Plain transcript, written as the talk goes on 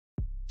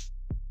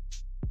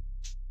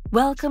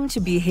Welcome to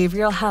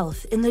Behavioral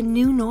Health in the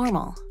New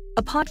Normal,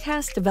 a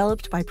podcast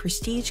developed by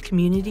Prestige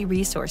Community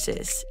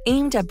Resources,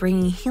 aimed at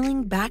bringing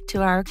healing back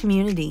to our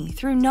community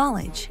through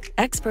knowledge,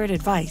 expert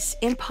advice,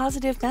 and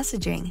positive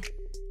messaging.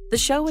 The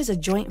show is a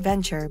joint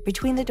venture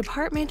between the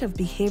Department of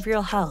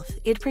Behavioral Health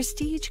and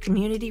Prestige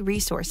Community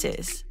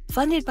Resources,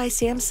 funded by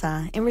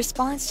SAMHSA in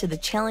response to the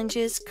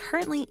challenges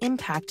currently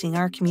impacting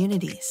our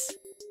communities.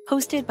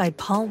 Hosted by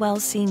Paul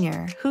Wells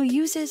Sr., who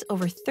uses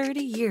over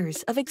 30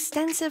 years of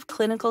extensive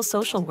clinical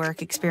social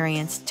work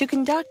experience to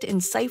conduct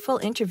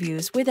insightful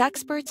interviews with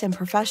experts and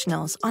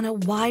professionals on a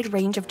wide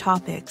range of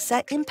topics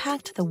that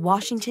impact the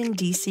Washington,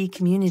 D.C.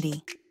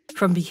 community.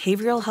 From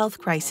behavioral health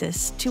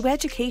crisis to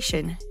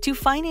education to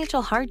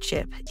financial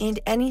hardship and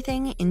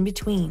anything in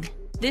between.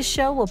 This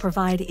show will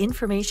provide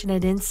information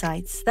and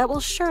insights that will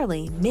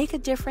surely make a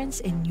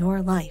difference in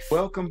your life.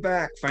 Welcome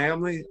back,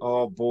 family.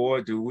 Oh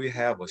boy, do we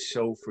have a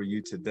show for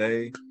you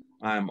today.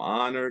 I'm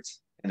honored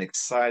and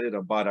excited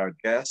about our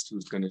guest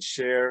who's going to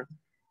share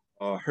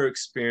her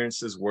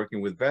experiences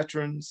working with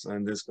veterans.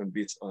 And there's going to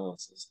be a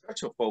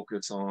special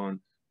focus on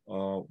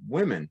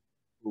women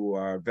who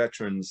are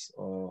veterans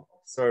of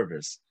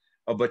service.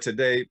 But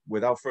today,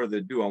 without further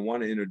ado, I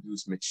want to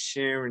introduce Ms.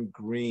 Sharon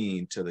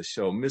Green to the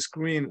show. Ms.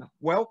 Green,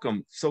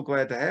 welcome. So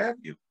glad to have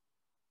you.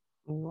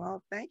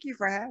 Well, thank you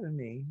for having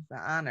me. It's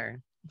an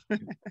honor.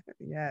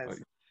 Yes.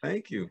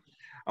 Thank you.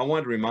 I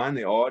want to remind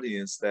the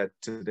audience that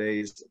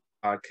today's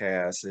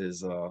podcast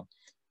is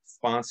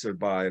sponsored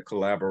by a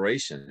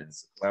collaboration.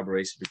 It's a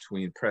collaboration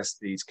between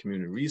Prestige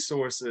Community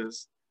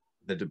Resources,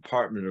 the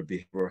Department of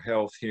Behavioral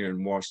Health here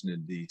in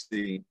Washington,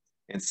 D.C.,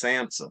 and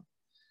SAMHSA.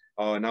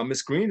 Now,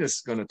 Ms. Green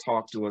is going to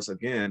talk to us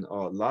again a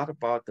lot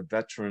about the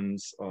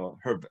veterans,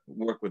 her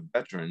work with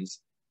veterans.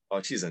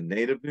 She's a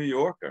native New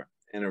Yorker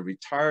and a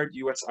retired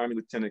U.S. Army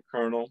Lieutenant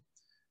Colonel.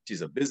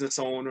 She's a business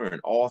owner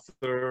and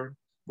author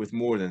with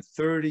more than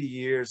 30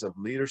 years of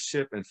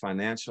leadership and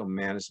financial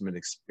management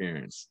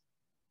experience.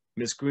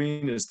 Ms.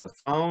 Green is the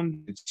founder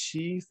and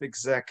chief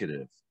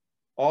executive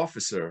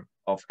officer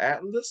of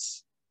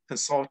Alethes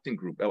Consulting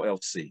Group,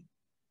 LLC.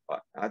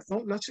 I'm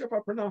not sure if I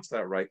pronounced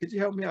that right. Could you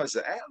help me out? Is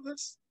it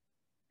Alethes?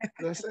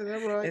 Did I say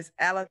that right? It's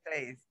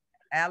Alethes.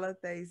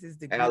 Alethes is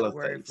the Greek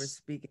word for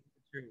speaking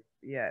the truth.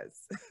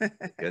 Yes.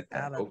 Get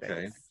that.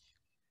 Okay.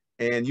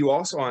 And you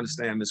also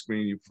understand, Ms.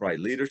 Green, you provide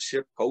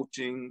leadership,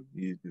 coaching,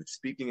 you do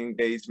speaking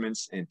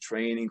engagements and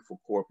training for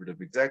corporate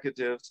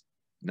executives,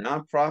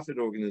 nonprofit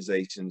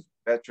organizations,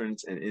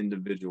 veterans, and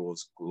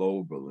individuals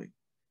globally.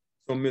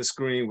 So, Ms.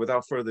 Green,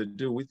 without further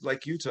ado, we'd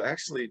like you to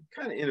actually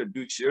kind of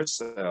introduce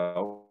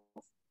yourself.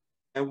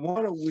 And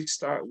why don't we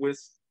start with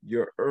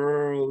your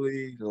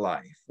early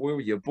life? Where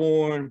were you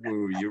born? Where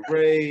were you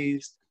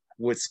raised?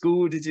 What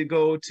school did you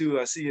go to?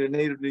 I see you're a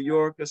native New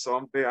Yorker, so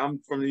I'm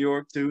from New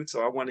York too,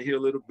 so I want to hear a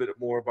little bit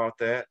more about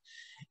that.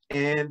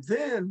 And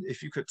then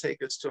if you could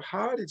take us to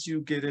how did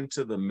you get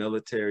into the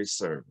military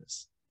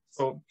service?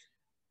 So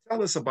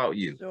tell us about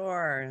you.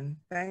 Sure.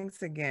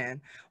 Thanks again.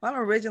 Well, I'm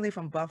originally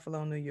from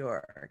Buffalo, New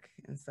York.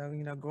 And so,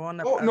 growing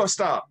up. Oh, no,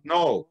 stop.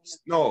 No,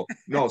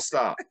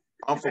 stop.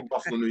 I'm from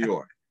Buffalo, New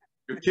York.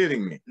 You're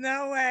kidding me.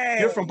 No way.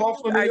 You're from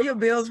Buffalo, New York? Are you a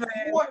Bills fan?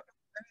 What?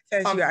 Let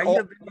me tell you, are you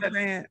a Bills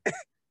fan?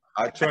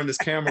 I turn this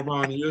camera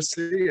around and you'll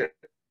see it.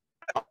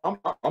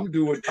 I'm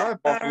doing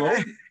Buffalo.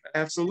 Right.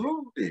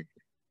 Absolutely.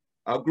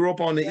 I grew up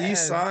on the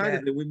east side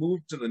and then we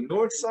moved to the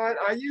north side.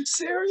 Are you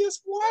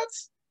serious? What?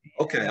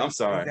 Okay, I'm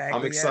sorry. Exactly,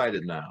 I'm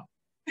excited now.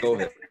 Go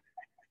ahead.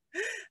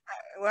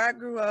 Well, I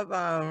grew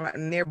up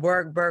near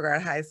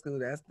Burgard High School.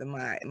 That's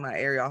my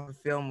area off of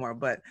Fillmore.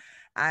 But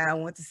I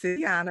went to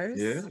City Honors,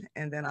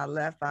 and then I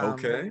left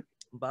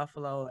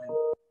Buffalo and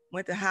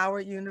went to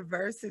Howard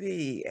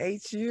University,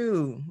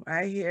 HU,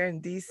 right here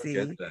in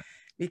DC.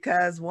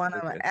 Because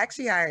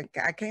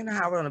I came to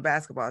Howard on a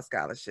basketball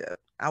scholarship.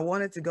 I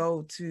wanted to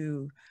go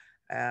to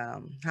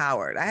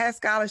Howard. I had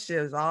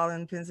scholarships all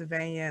in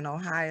Pennsylvania and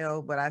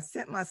Ohio, but I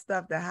sent my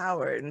stuff to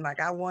Howard and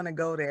I want to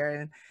go there,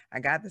 and I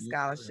got the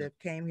scholarship,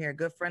 came here. A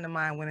good friend of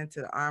mine went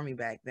into the Army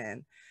back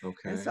then.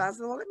 And so I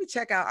said, well, let me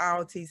check out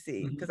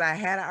ROTC because I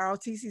had an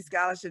ROTC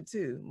scholarship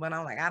too. But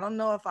I'm like, I don't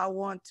know if I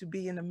want to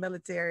be in the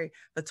military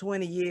for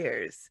 20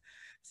 years.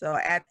 So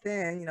at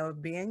then,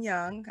 being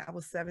young, I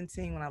was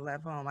 17 when I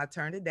left home. I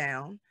turned it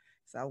down.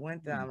 So I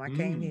went, I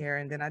came here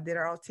and then I did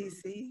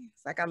ROTC.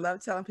 It's like, I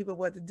love telling people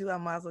what to do. I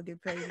might as well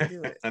get paid to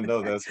do it. I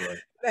know that's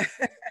right.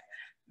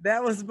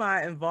 That was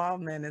my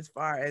involvement as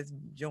far as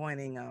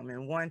joining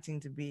and wanting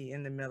to be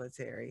in the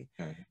military.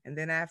 And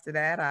then after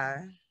that,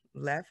 I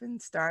left and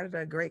started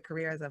a great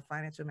career as a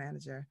financial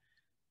manager.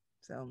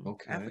 So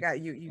I forgot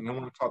you. And I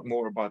want to talk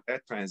more about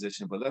that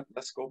transition, but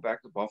let's go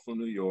back to Buffalo,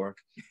 New York,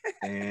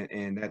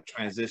 and that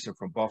transition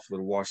from Buffalo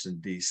to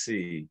Washington,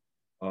 D.C.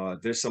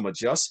 There's some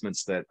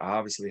adjustments that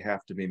obviously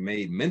have to be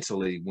made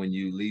mentally when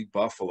you leave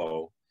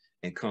Buffalo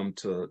and come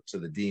to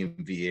the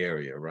DMV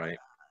area, right?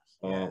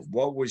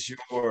 What was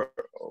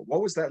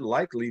what was that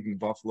like leaving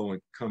Buffalo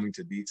and coming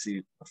to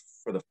DC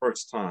for the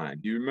first time?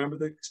 Do you remember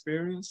the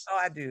experience? Oh,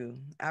 I do.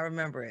 I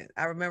remember it.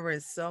 I remember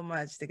it so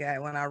much. The guy,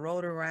 when I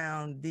rode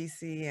around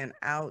DC and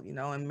out, you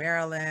know, in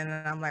Maryland,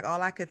 and I'm like,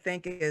 all I could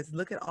think is,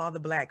 look at all the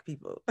Black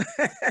people.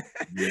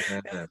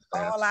 Yeah,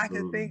 all I could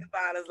absolutely. think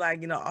about is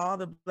like, you know, all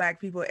the Black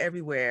people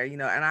everywhere, you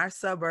know, and our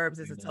suburbs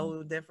is a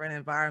total different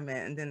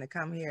environment. And then to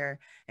come here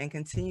and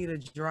continue to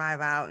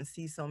drive out and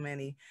see so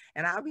many.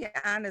 And I'll be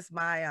honest,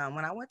 my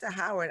when I went to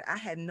Howard, I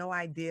had no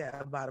idea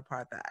about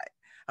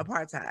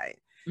apartheid.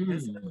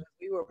 And so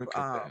we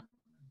were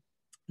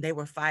they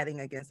were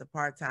fighting against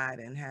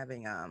apartheid and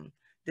having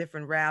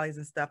different rallies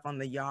and stuff on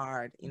the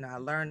yard. You know, I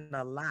learned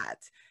a lot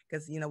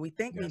because, you know, we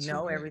think we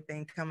know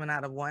everything coming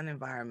out of one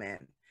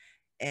environment.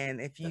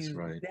 And if you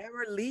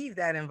never leave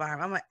that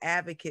environment, I'm an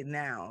advocate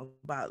now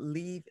about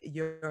leave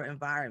your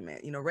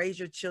environment, you know, raise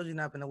your children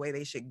up in the way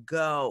they should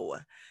go.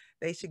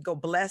 They should go,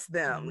 bless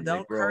them.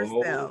 Don't curse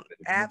them.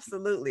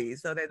 Absolutely.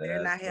 So that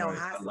they're not held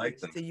hostage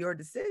to your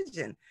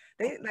decision.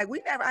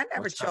 I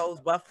never chose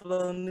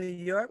Buffalo, New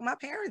York. My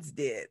parents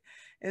did.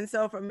 And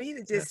so for me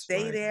to just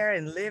stay there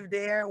and live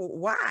there,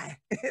 why?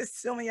 There's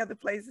so many other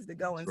places to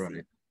go and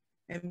see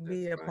and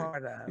be a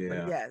part of.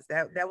 But yes,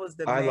 that was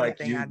the main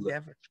thing I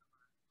definitely.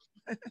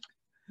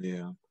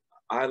 Yeah.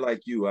 I,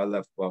 like you, I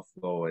left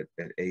Buffalo at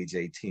age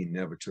 18,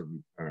 never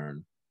to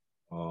return.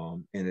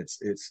 And it's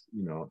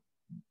you know,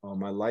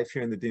 my life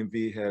here in the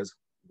DMV has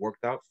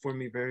worked out for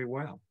me very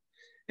well.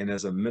 And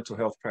as a mental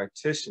health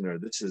practitioner,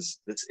 this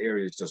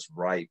area is just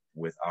ripe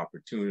with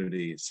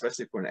opportunity,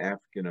 especially for an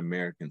African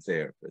American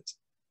therapist.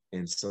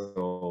 And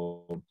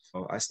so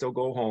I still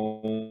go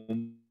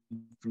home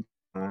from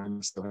time,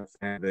 I still have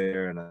family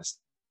there, and I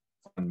still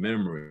have fun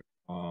memory.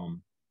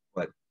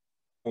 But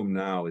home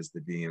now is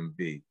the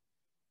DMV.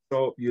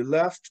 So you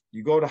left,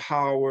 you go to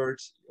Howard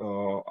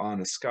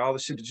on a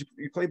scholarship. Did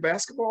you play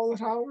basketball at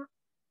Howard?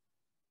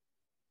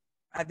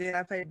 I did.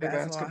 I played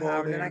basketball at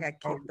Howard, then I got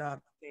kicked off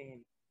the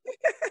team.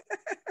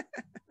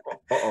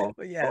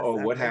 Yes,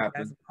 what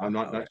happened? I'm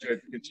not sure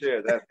if you can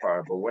share that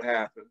part, but what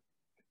happened?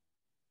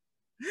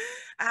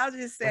 I'll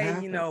just say,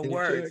 you know,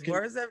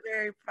 words are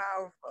very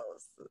powerful.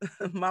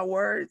 my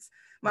words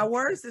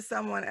to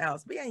someone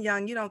else. Being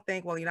young, you don't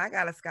think, well, you know, I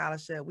got a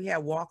scholarship. We had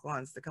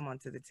walk-ons to come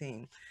onto the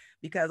team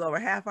because over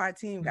half our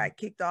team got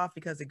kicked off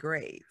because of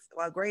grades.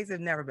 Well, grades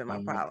have never been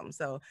my problem.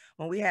 So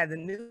when we had the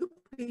new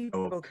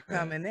people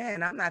coming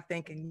in, I'm not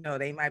thinking, you know,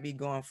 they might be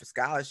going for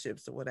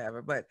scholarships or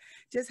whatever, but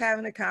just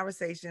having a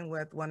conversation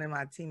with one of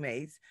my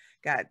teammates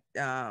got,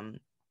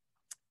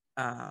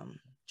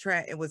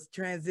 it was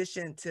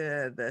transitioned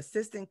to the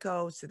assistant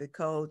coach, to the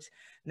coach.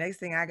 Next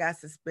thing, I got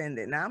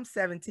suspended. Now I'm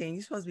 17.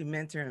 You're supposed to be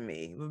mentoring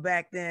me. But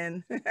back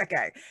then, I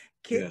got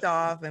kicked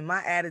off, and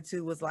my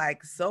attitude was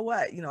like, so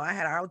what? You know, I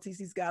had an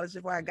ROTC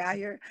scholarship before I got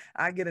here.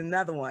 I get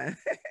another one.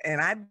 And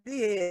I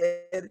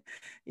did.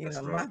 You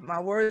know, my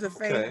words of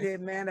faith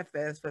did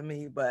manifest for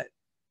me, but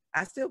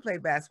I still play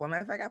basketball.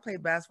 Matter of fact, I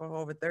played basketball for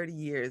over 30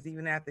 years,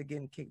 even after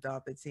getting kicked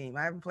off the team.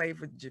 I haven't played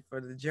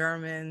for the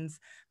Germans,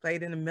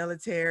 played in the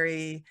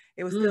military.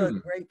 It was still a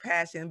great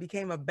passion. It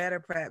became a better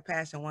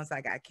passion once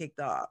I got kicked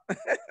off.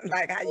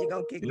 Like, how you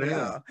gonna kick me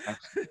off?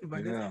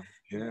 But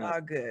it's all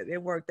good. It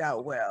worked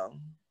out well.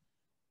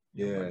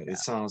 Yeah, it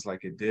sounds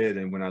like it did.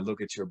 And when I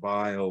look at your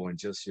bio and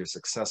just your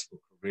successful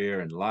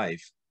career and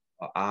life,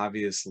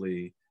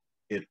 obviously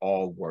it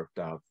all worked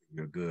out for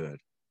your good.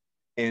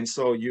 And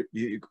so you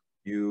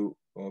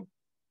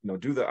know,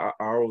 do the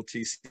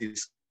ROTC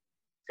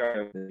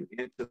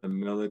into the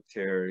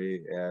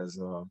military as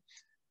an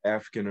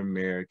African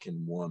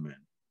American woman.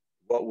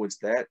 What was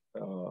that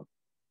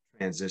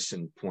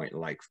transition point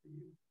like for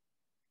you?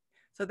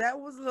 So that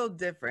was a little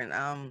different.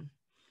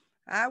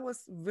 I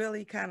was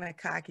really kind of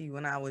cocky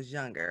when I was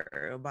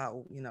younger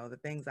about, you know, the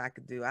things I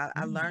could do.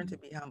 I learned to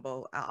be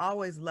humble. I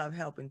always love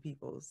helping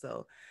people.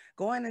 So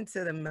going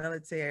into the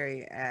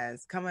military,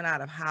 as coming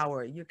out of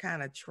Howard, you're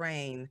kind of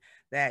trained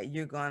that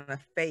you're going to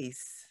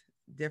face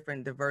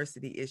different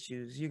diversity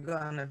issues. You're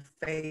going to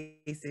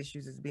face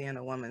issues as being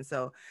a woman.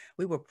 So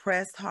we were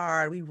pressed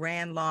hard. We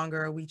ran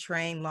longer. We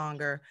trained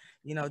longer,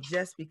 you know,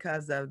 just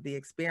because of the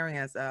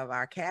experience of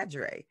our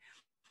cadre.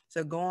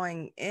 So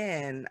going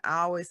in, I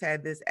always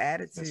had this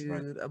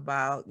attitude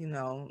about, you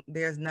know,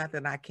 there's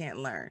nothing I can't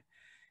learn.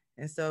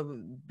 And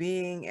so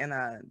being in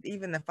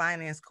even the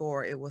finance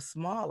corps, it was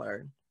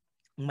smaller,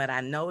 but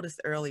I noticed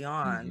early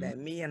on that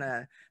me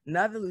and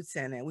another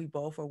lieutenant, we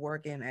both were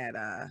working at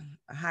a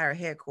higher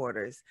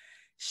headquarters.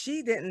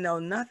 She didn't know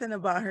nothing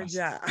about her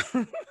job,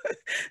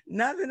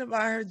 nothing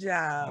about her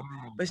job,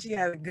 but she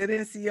had a good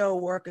NCO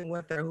working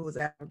with her who was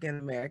African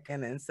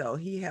American. And so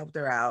he helped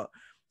her out.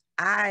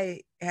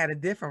 I had a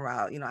different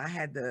route. You know, I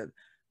had to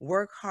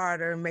work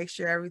harder, make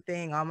sure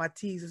everything, all my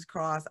T's was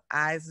crossed,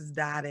 I's was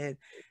dotted,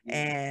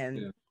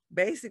 and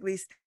basically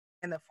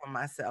stand up for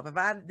myself. If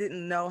I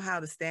didn't know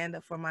how to stand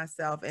up for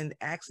myself and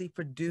actually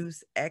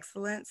produce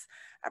excellence,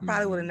 I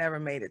probably would have never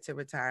made it to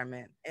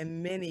retirement.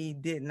 And many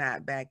did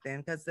not back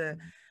then, because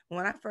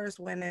when I first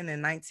went in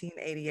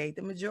 1988,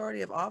 the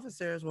majority of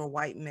officers were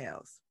white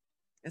males.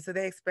 And so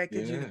they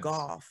expected you to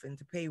golf and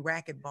to play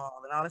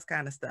racquetball and all this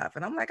kind of stuff.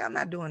 And I'm like, I'm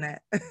not doing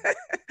that.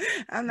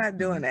 I'm not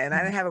doing that. And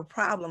I didn't have a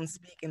problem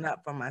speaking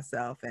up for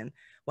myself. And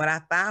what I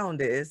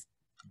found is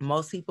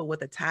most people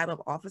with the title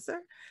of officer,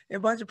 they're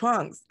a bunch of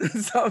punks.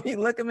 So if you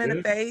look them in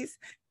the face,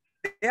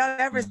 they'll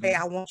never say,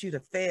 I want you to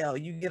fail.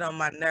 You get on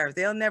my nerves.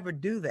 They'll never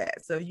do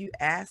that. So you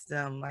ask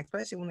them, like,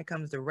 especially when it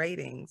comes to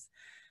ratings,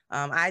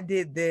 I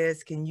did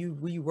this. Can you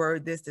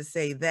reword this to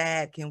say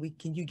that? Can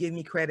you give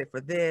me credit for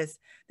this?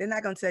 They're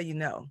not going to tell you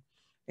no.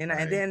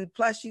 And then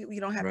plus you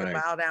don't have to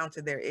bow down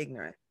to their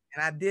ignorance.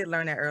 And I did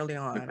learn that early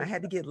on. I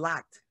had to get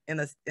locked in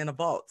a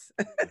vault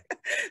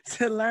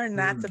to learn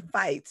not to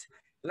fight.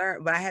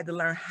 But I had to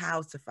learn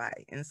how to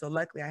fight. And so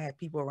luckily I had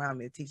people around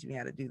me to teach me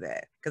how to do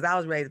that, because I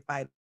was ready to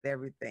fight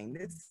everything.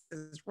 This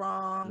is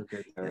wrong.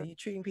 You're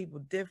treating people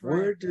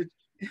different.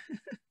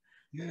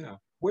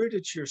 Where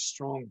did your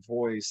strong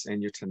voice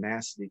and your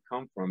tenacity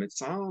come from? It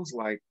sounds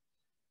like,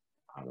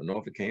 I don't know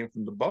if it came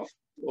from the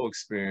Buffalo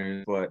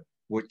experience, but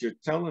what you're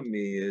telling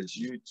me is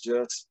you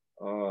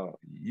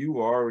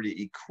were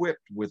already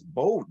equipped with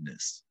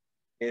boldness.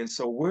 And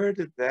so where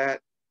did that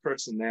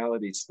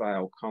personality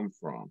style come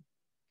from?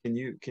 Can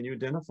you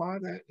identify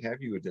that?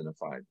 Have you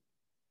identified?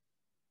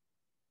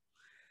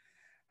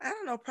 I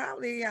don't know,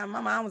 probably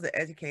my mom was an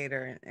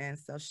educator, and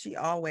so she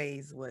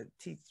always would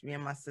teach me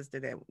and my sister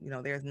that,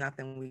 there's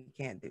nothing we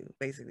can't do.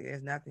 Basically,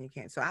 there's nothing you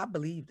can't. So I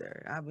believed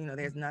her.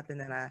 There's nothing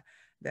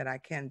that I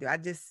can do. I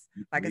just,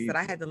 like I said,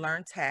 I had to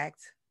learn tact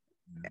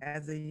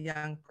as a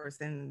young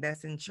person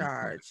that's in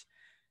charge.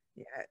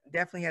 Yeah,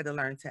 definitely had to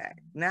learn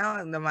tact.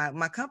 Now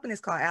my company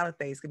is called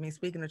Alethes. I mean,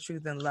 speaking the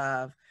truth in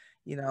love,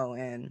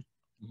 and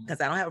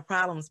because I don't have a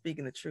problem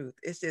speaking the truth.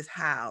 It's just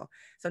how.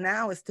 So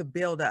now it's to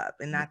build up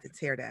and not to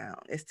tear down.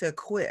 It's to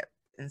equip,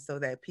 and so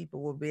that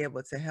people will be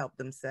able to help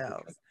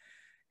themselves.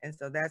 And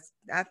so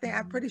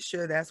I'm pretty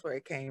sure that's where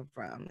it came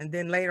from. And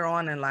then later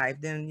on in life,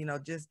 then,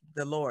 just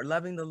the Lord,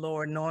 loving the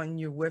Lord, knowing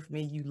you're with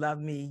me, you love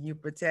me, you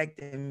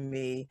protecting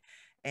me.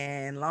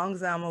 And as long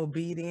as I'm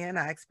obedient,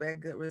 I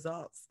expect good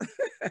results.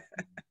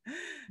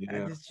 I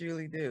just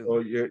truly do.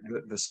 So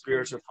the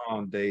spiritual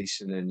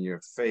foundation and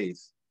your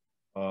faith,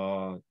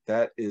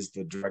 that is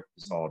the direct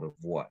result of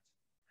what?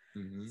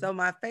 So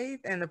my faith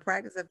and the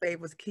practice of faith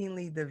was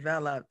keenly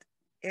developed.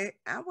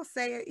 I will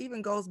say it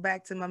even goes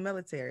back to my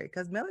military,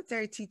 because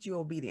military teach you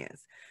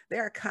obedience.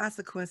 There are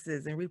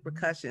consequences and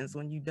repercussions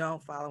when you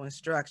don't follow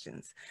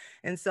instructions.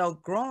 And so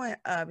growing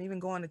up, even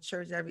going to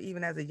church,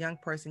 even as a young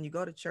person, you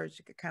go to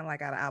church kind of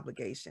like out of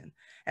obligation.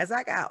 As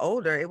I got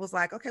older, it was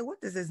like, okay,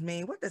 what does this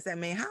mean? What does that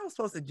mean? How am I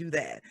supposed to do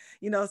that?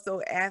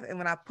 And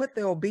when I put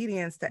the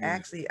obedience to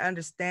actually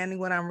understanding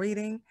what I'm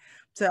reading,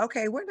 to,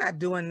 okay, we're not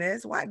doing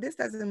this. Why? This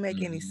doesn't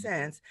make any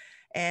sense.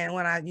 And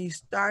when you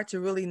start to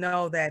really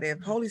know that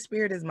if Holy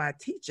Spirit is my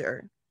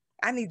teacher,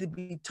 I need to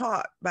be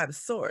taught by the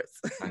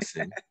source. I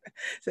see.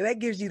 So that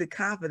gives you the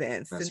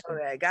confidence to know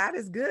that God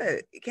is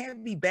good. It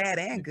can't be bad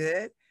and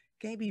good. It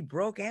can't be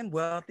broke and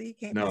wealthy. It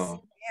can't be sick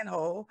and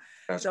whole.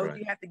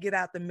 You have to get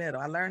out the middle.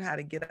 I learned how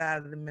to get out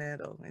of the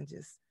middle and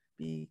just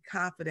be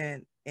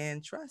confident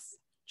and trust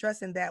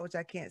in that which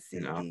I can't see,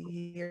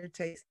 hear,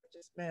 taste,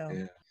 or smell.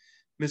 Yeah.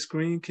 Ms.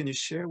 Green, can you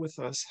share with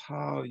us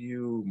how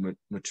you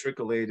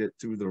matriculated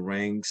through the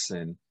ranks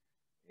and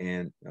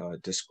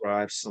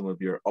describe some of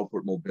your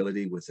upward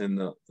mobility within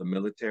the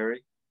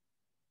military?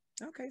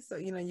 Okay, so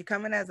you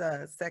come in as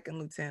a second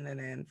lieutenant,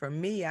 and for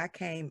me, I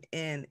came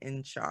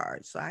in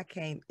charge. So I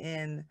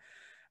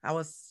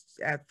was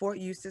at Fort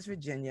Eustis,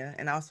 Virginia,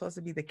 and I was supposed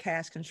to be the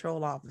cash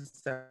control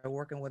officer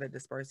working with a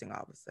dispersing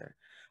officer.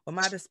 Well,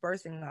 my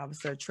dispersing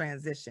officer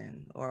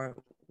transitioned, or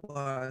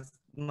was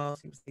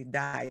most people say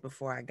died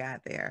before I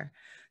got there.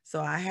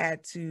 So I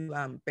had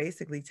to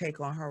basically take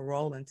on her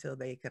role until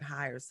they could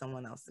hire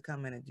someone else to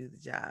come in and do the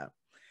job.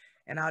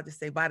 And I'll just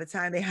say, by the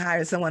time they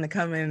hired someone to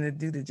come in and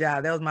do the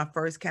job, that was my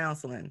first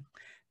counseling.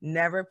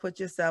 Never put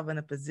yourself in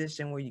a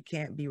position where you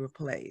can't be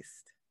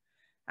replaced.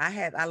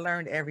 I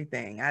learned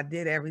everything. I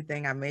did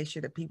everything. I made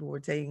sure that people were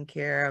taken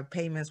care of,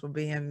 payments were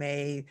being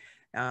made,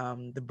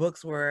 the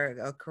books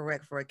were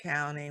correct for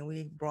accounting.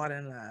 We brought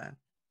in a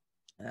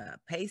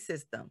pay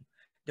system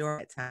during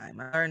that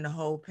time. I learned the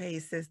whole pay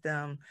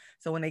system.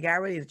 So when they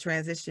got ready to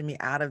transition me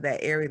out of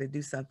that area to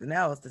do something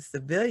else, the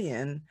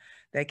civilian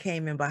that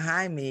came in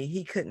behind me,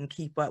 he couldn't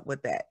keep up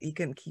with that. He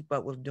couldn't keep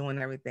up with doing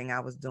everything I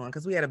was doing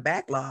because we had a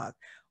backlog.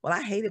 Well,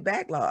 I hated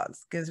backlogs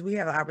because we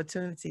have an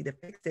opportunity to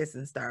fix this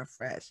and start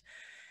fresh.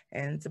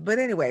 But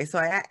anyway, so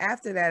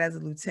after that, as a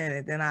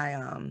lieutenant, then I,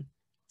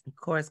 of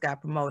course,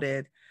 got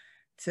promoted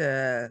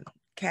to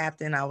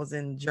captain. I was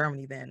in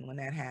Germany then when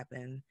that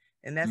happened.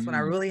 And that's when I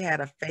really had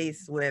a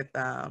face with,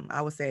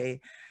 I would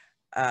say,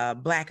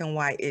 black and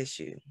white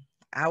issue.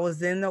 I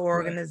was in the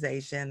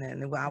organization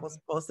and I was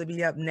supposed to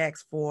be up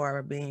next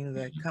for being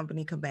the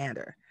company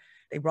commander.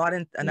 They brought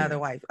in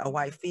a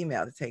white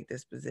female to take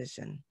this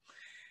position.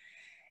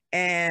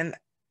 And,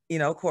 you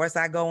know, of course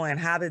I go in,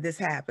 how did this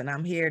happen?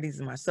 I'm here. These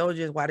are my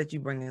soldiers. Why did you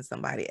bring in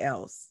somebody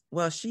else?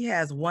 Well, she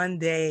has 1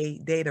 day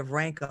date of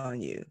rank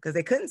on you, because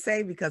they couldn't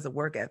say because of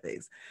work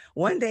ethics.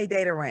 1 day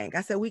date of rank.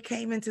 I said, we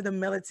came into the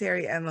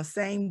military on the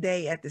same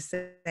day at the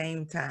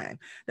same time.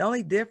 The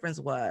only difference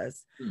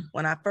was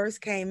when I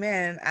first came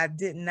in, I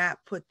did not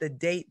put the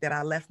date that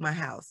I left my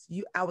house.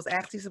 I was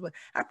actually supposed,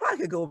 I probably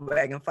could go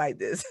back and fight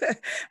this.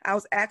 I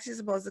was actually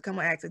supposed to come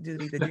on active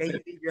duty the day you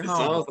leave your home.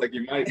 Sounds like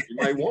you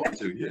might want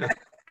to, yeah.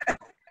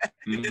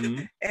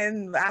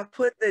 And I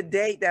put the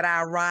date that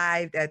I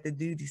arrived at the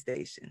duty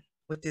station,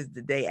 which is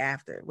the day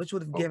after, which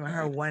would have given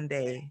her 1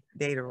 day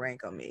date of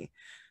rank on me.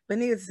 But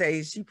needless to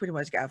say, she pretty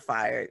much got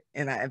fired,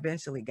 and I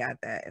eventually got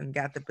that and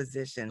got the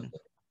position.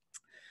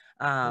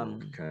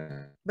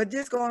 But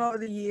just going over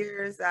the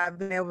years, I've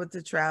been able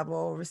to travel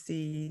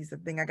overseas. I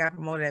think I got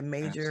promoted at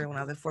major when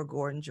I was at Fort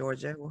Gordon,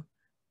 Georgia.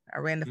 I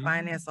ran the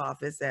finance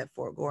office at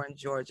Fort Gordon,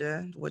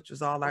 Georgia, which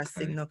was all our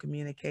signal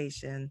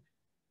communication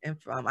and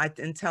from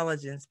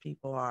intelligence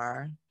people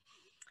are.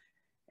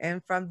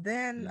 And from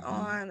then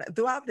on,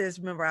 throughout this,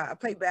 remember, I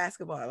played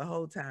basketball the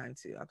whole time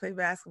too. I played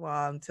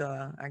basketball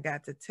until I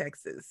got to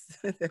Texas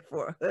at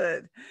Fort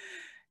Hood.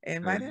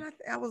 And by then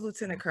I was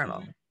lieutenant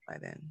colonel by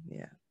then.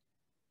 Yeah.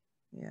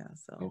 Yeah.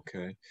 So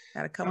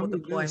had a couple of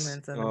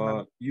deployments.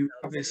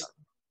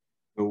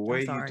 The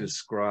way you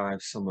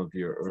describe some of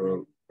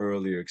your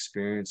earlier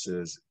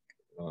experiences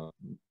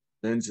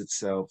lends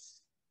itself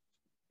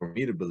for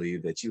me to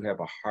believe that you have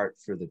a heart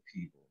for the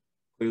people.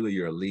 Clearly,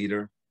 you're a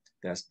leader.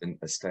 That's been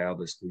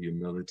established through your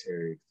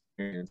military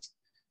experience.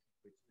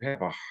 But you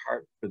have a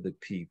heart for the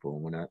people.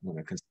 When I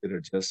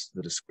consider just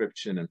the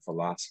description and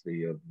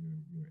philosophy of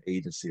your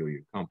agency or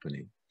your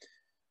company,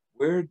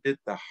 where did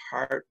the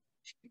heart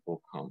of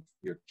people come from?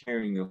 Your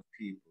caring of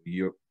people,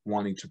 you're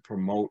wanting to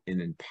promote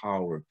and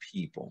empower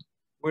people.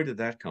 Where did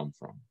that come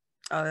from?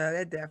 Oh,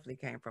 that definitely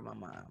came from my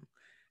mom.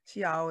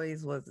 She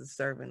always was a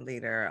servant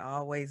leader,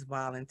 always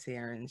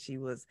volunteering. She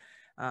was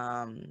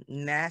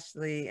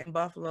nationally in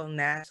Buffalo,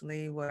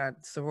 nationally with our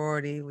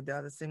sorority, with the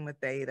other Sigma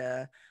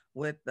Theta,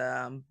 with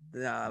the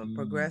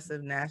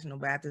Progressive National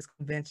Baptist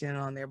Convention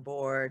on their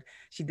board.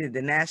 She did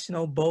the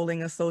National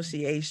Bowling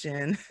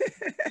Association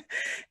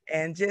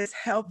and just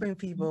helping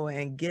people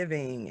and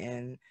giving.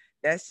 And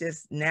that's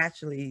just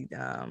naturally,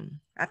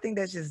 I think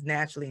that's just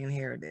naturally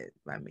inherited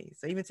by me.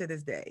 So even to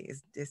this day,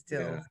 it's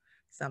still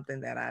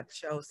something that I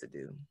chose to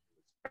do.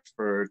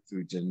 Transferred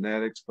through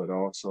genetics, but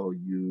also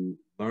you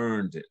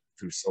learned it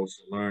through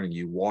social learning.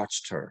 You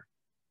watched her,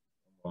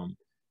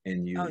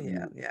 and you were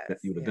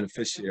the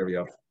beneficiary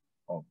of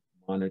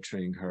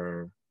monitoring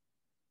her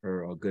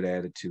good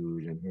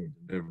attitude and her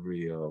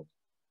delivery of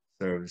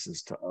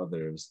services to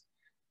others.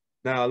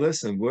 Now,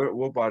 listen, we're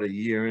about a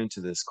year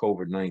into this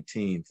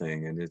COVID-19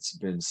 thing, and it's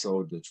been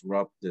so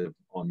disruptive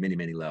on many,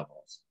 many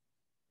levels.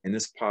 And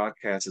this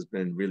podcast has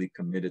been really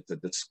committed to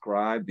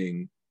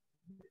describing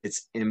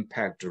its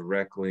impact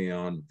directly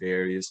on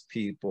various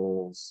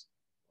people's,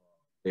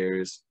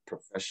 various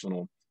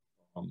professional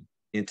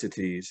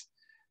entities.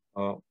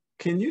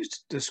 Can you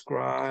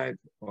describe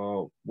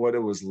what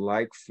it was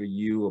like for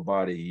you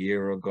about a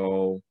year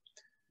ago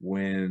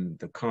when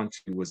the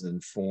country was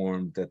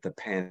informed that the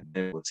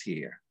pandemic was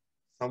here?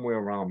 Somewhere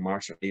around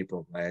March or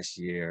April of last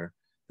year,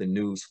 the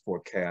news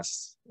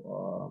forecasts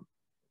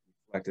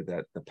reflected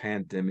that the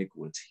pandemic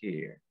was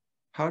here.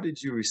 How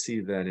did you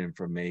receive that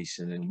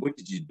information, and what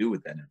did you do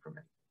with that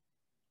information?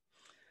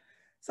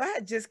 So I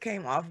had just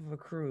came off of a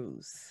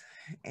cruise,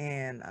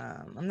 and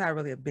I'm not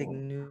really a big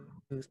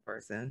news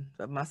person,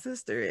 but my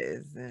sister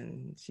is,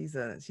 and she's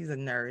a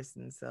nurse,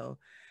 and so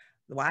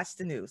watched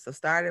the news. So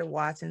started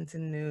watching the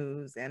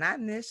news, and I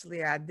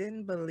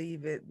didn't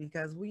believe it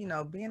because we,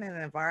 being in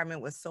an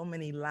environment with so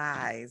many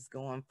lies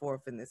going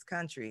forth in this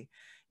country,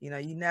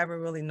 you never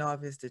really know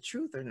if it's the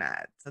truth or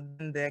not. So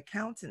then the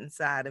accountant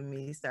side of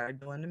me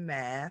started doing the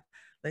math,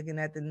 looking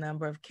at the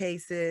number of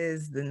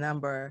cases, the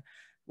number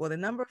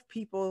of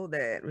people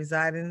that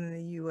resided in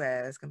the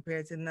U.S.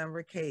 compared to the number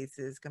of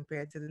cases,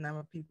 compared to the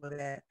number of people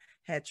that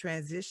had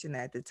transitioned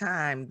at the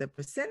time, the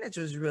percentage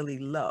was really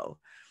low.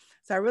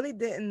 So I really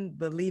didn't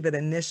believe it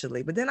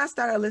initially, but then I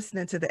started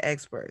listening to the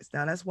experts.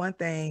 Now that's one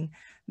thing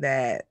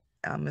that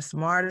as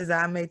smart as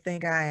I may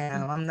think I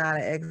am, I'm not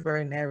an expert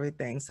in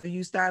everything. So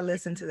you start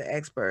listening to the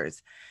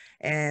experts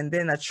and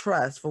then a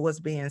trust for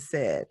what's being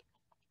said.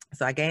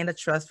 So I gained a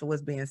trust for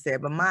what's being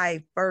said. But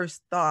my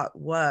first thought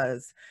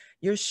was,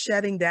 you're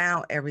shutting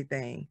down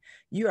everything.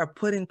 You are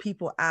putting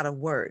people out of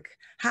work.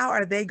 How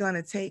are they going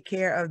to take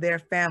care of their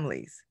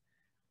families?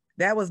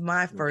 That was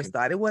my first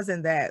thought. It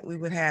wasn't that we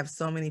would have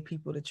so many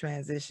people to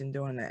transition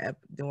during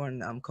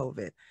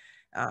COVID.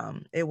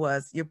 It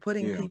was, you're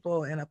putting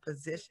people in a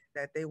position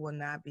that they will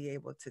not be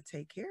able to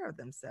take care of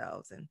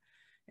themselves.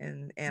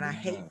 And I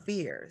hate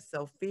fear.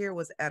 So fear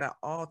was at an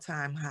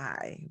all-time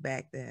high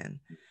back then.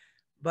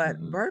 But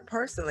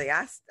personally,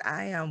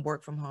 I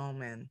work from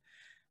home, and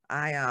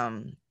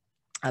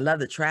I I love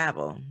to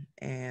travel.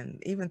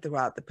 And even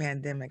throughout the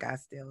pandemic, I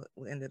still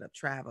ended up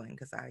traveling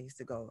because I used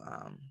to go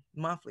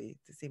monthly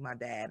to see my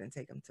dad and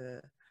take him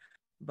to.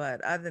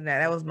 But other than that,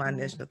 that was my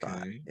initial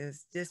thought.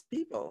 It's just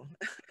people.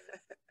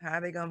 How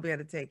are they going to be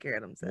able to take care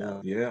of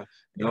themselves? Yeah.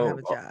 They don't have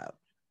a job.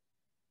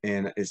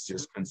 And it's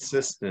just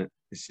consistent.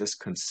 It's just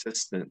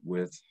consistent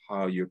with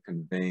how you're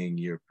conveying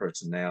your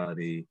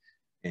personality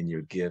and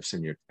your gifts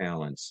and your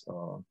talents,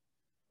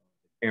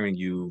 hearing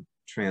you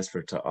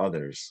transfer to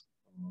others,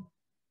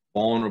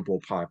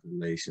 vulnerable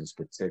populations,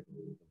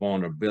 particularly.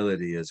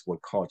 Vulnerability is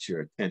what caught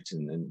your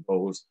attention, and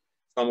those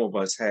some of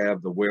us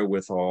have the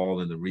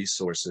wherewithal and the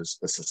resources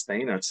to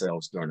sustain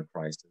ourselves during a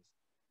crisis.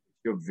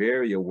 You're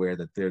very aware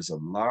that there's a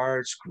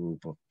large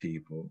group of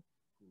people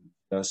who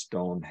just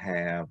don't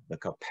have the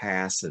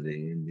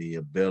capacity and the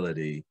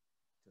ability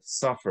to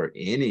suffer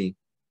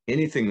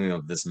anything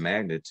of this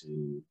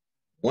magnitude.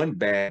 One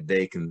bad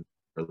day can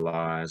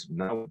realize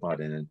now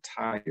about an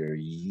entire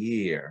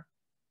year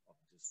of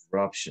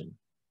disruption.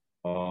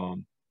 So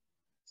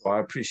I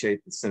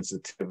appreciate the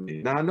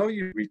sensitivity. Now I know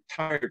you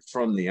retired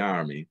from the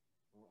Army.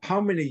 How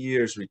many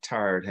years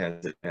retired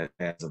has it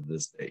as of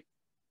this date?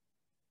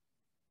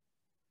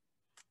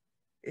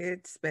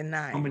 It's been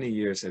 9. How many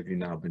years have you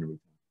now been retired?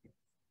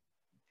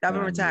 I've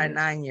been retired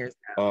 9 years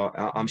now.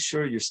 I'm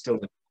sure you're still,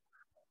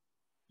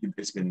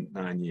 it's been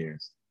 9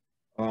 years.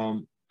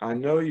 I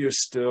know you're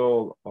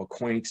still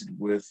acquainted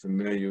with,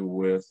 familiar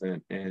with,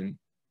 and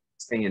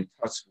staying in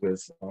touch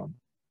with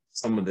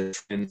some of the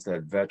trends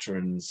that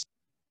veterans,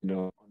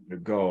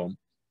 undergo.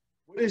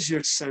 What is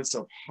your sense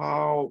of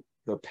how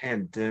the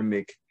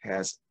pandemic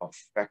has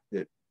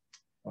affected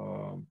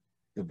the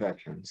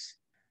veterans?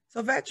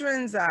 So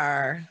veterans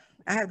are,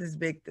 I have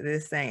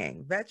this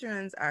saying,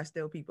 veterans are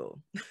still people.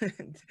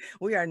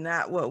 We are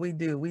not what we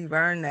do. We've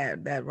earned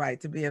that right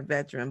to be a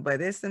veteran,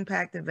 but it's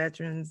impacted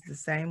veterans the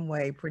same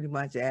way pretty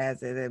much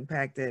as it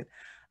impacted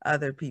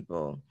other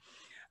people.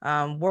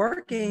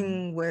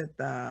 Working with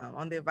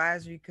on the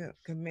advisory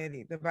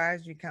committee, the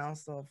advisory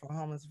council for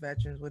homeless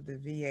veterans with the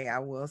VA, I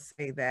will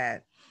say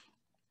that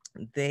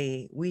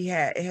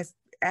it has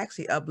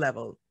actually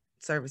up-leveled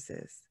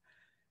services,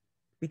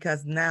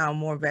 because now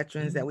more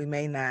veterans that we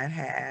may not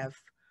have,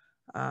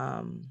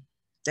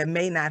 that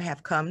may not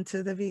have come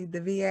to the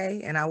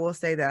VA. And I will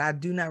say that I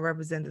do not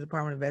represent the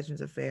Department of Veterans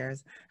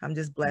Affairs. I'm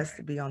just blessed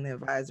to be on the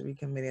advisory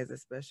committee as a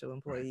special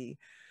employee.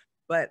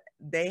 But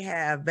they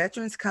have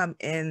veterans come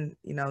in,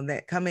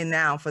 that come in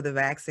now for the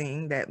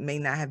vaccine that may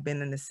not have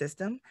been in the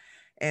system.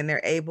 And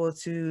they're able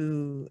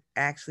to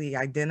actually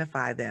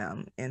identify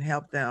them and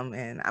help them.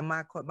 And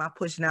my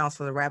push now is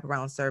for the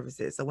wraparound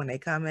services. So when they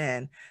come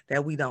in,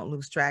 that we don't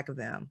lose track of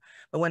them.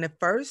 But when it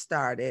first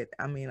started,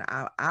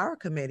 our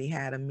committee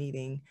had a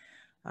meeting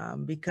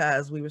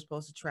because we were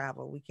supposed to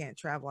travel. We can't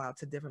travel out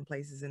to different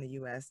places in the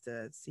U.S.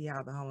 to see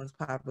how the homeless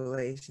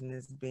population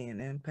is being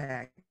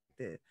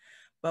impacted.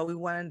 But we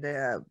wanted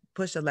to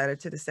push a letter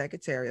to the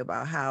secretary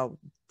about how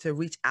to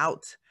reach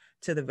out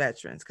to the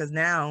veterans, because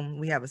now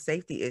we have a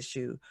safety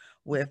issue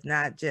with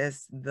not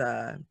just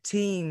the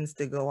teams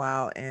to go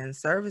out and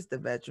service the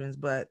veterans,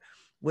 but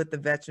with the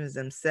veterans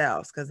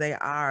themselves, because they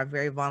are a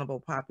very vulnerable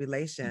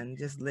population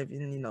just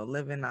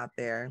living out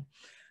there.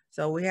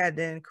 So we had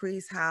to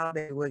increase how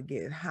they would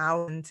get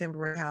housing,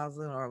 temporary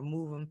housing, or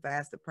move them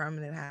fast to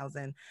permanent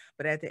housing.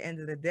 But at the end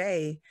of the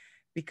day,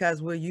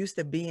 because we're used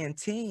to being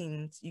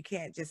teams, you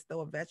can't just throw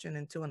a veteran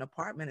into an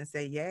apartment and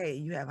say, yay,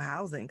 you have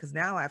housing. Because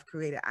now I've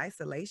created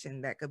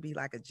isolation that could be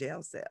like a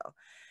jail cell.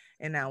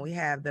 And now we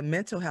have the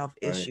mental health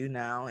issue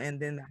now, and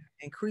then the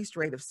increased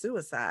rate of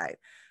suicide.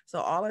 So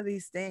all of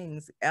these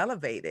things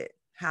elevated.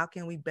 How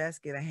can we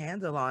best get a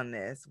handle on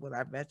this with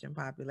our veteran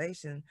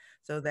population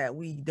so that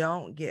we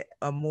don't get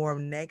a more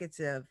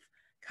negative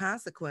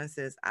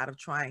consequences out of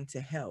trying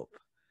to help?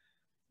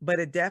 But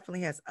it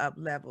definitely has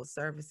up-leveled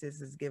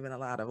services, has given a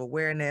lot of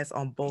awareness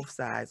on both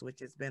sides,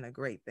 which has been a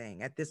great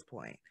thing at this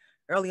point.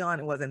 Early on,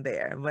 it wasn't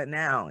there, but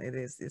now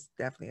it's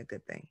definitely a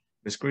good thing.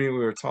 Ms. Green, we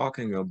were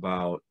talking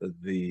about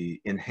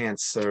the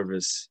enhanced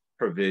service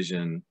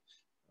provision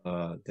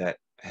that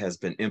has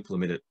been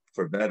implemented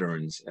for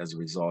veterans as a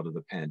result of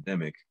the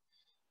pandemic.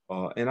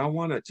 And I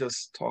want to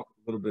just talk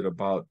a little bit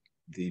about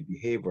the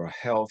behavioral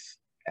health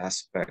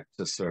aspect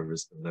to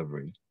service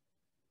delivery.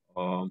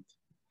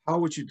 How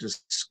would you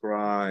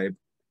describe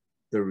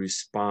the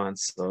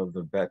response of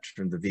the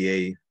veteran, the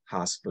VA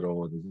hospital,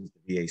 or the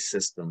VA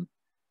system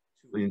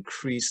to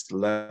increased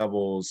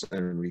levels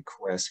and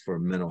requests for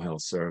mental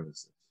health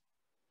services?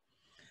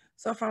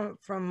 So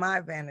from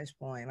my vantage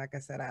point, like I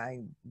said, I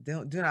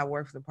do not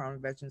work for the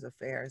Department of Veterans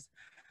Affairs.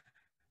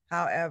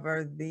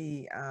 However,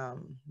 the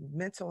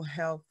mental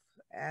health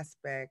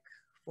aspect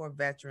for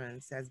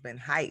veterans has been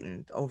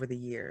heightened over the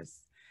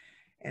years.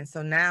 And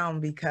so now,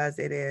 because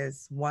it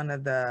is one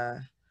of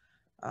the,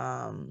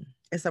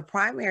 it's a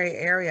primary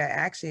area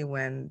actually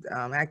when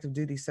active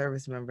duty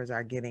service members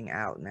are getting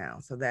out now.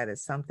 So that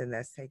is something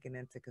that's taken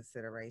into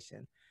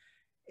consideration.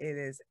 It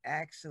is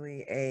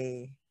actually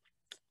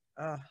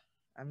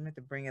I meant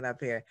to bring it up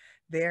here.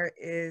 There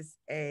is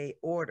a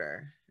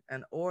order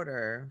an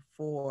order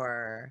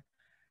for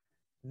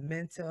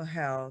mental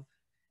health.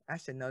 I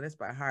should know this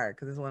by heart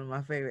because it's one of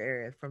my favorite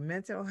areas for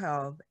mental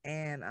health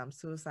and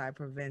suicide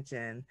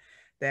prevention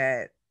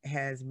that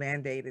has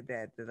mandated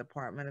that the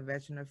Department of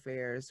Veteran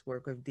Affairs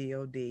work with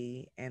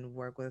DOD and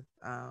work with,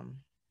 I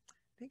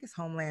think it's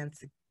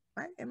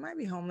it might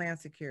be Homeland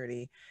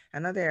Security. I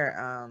know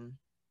they're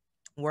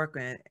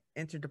working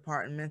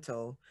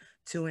interdepartmental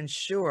to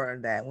ensure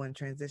that when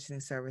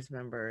transitioning service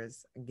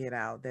members get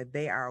out, that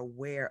they are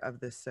aware of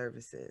the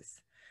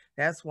services.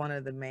 That's one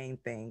of the main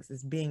things,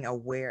 is being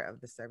aware of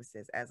the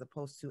services, as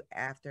opposed to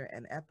after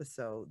an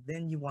episode,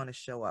 then you want to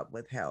show up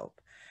with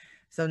help.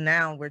 So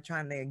now we're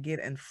trying to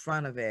get in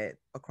front of it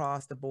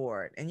across the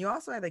board. And you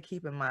also have to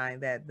keep in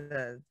mind that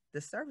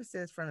the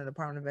services from the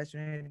Department of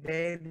Veterans,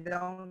 they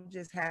don't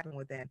just happen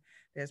within.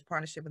 There's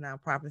partnership with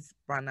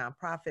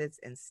nonprofits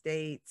and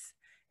states,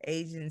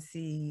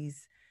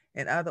 agencies,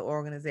 and other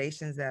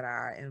organizations that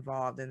are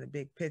involved in the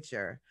big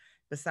picture,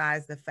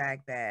 besides the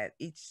fact that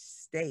each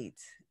state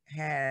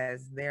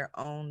has their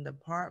own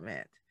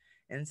department.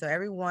 And so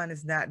everyone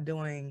is not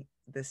doing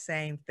the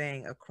same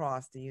thing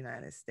across the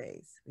United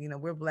States. You know,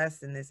 we're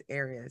blessed in this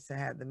area to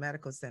have the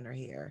medical center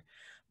here,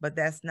 but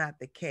that's not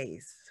the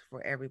case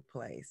for every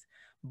place.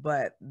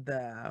 But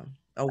the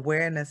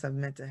awareness of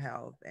mental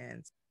health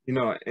and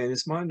and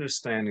it's my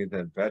understanding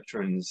that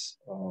veterans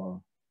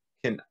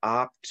can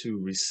opt to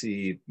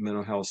receive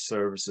mental health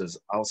services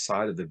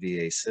outside of the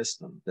VA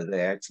system, that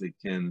they actually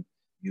can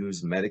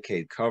use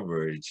Medicaid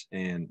coverage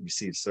and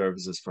receive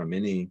services from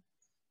any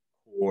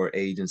core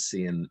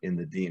agency in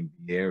the DMV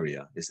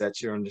area. Is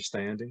that your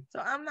understanding? So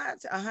I'm not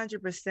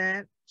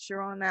 100%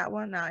 sure on that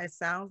one. Now, it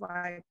sounds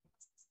like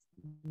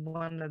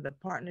one of the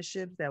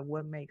partnerships that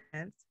would make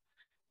sense.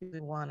 We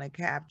want to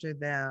capture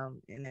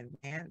them in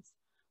advance.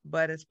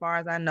 But as far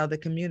as I know, the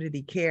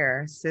community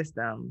care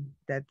system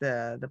that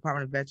the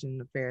Department of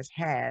Veterans Affairs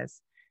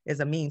has is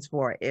a means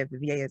for it. If the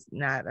VA is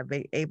not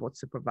able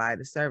to provide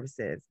the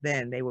services,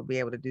 then they will be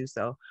able to do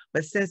so.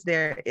 But since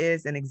there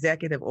is an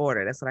executive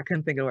order, that's what I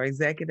couldn't think of, or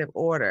executive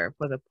order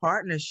for the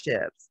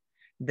partnerships,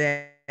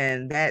 then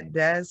that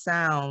does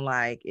sound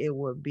like it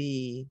would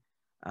be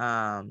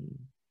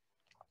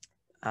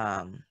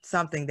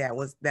something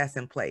that's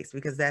in place,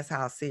 because that's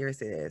how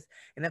serious it is.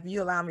 And if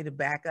you allow me to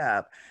back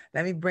up,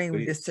 let me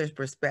bring this to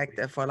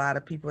perspective for a lot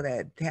of people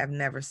that have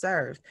never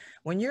served.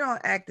 When you're on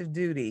active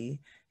duty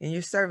and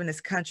you're serving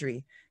this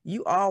country,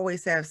 you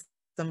always have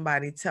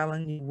somebody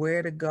telling you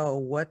where to go,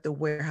 what to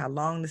wear, how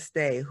long to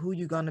stay, who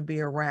you're going to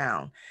be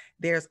around.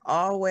 There's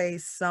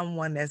always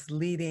someone that's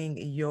leading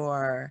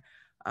your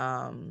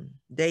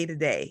day to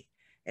day.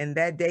 And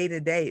that day to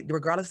day,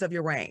 regardless of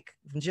your rank,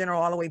 from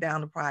general all the way down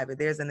to private,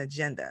 there's an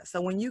agenda.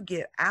 So when you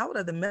get out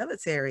of the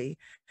military,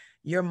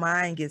 your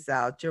mind gets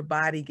out, your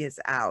body gets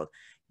out.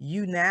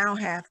 You now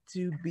have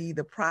to be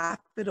the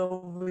prophet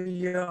over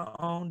your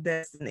own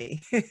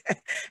destiny.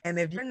 And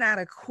if you're not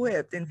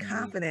equipped and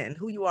confident in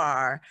who you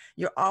are,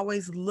 you're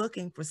always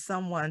looking for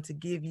someone to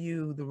give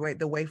you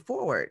the way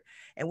forward.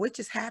 And which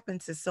has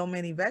happened to so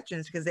many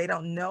veterans, because they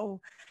don't know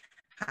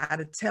how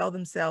to tell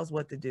themselves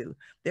what to do.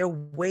 They're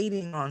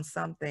waiting on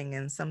something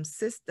and some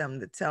system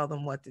to tell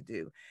them what to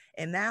do.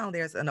 And now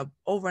there's an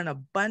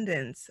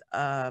abundance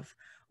of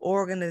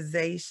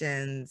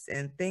organizations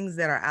and things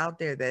that are out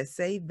there that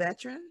say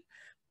veteran,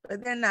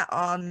 but they're not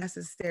all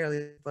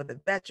necessarily for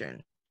the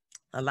veteran.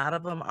 A lot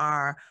of them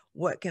are,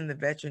 what can the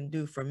veteran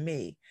do for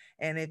me?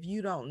 And if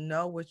you don't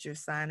know what you're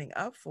signing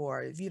up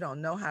for, if you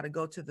don't know how to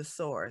go to the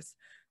source,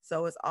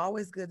 so it's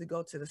always good to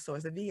go to the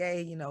source. The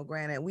VA,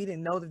 granted, we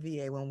didn't know the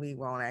VA when we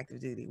were on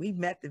active duty. We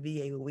met the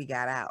VA when we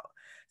got out.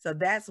 So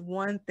that's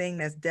one thing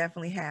that's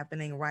definitely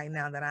happening right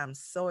now that I'm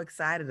so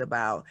excited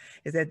about,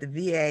 is that the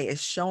VA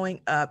is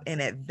showing up in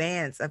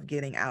advance of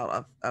getting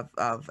out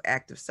of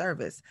active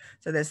service.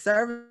 So that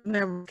service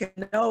member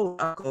can know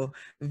Uncle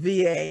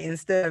VA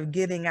instead of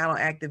getting out on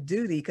active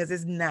duty, because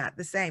it's not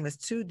the same. It's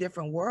two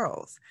different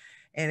worlds.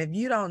 And if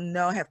you don't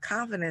have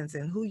confidence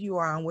in who you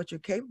are and what you're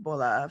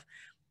capable of,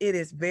 it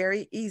is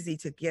very easy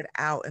to get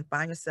out and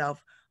find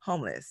yourself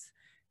homeless.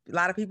 A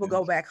lot of people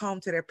go back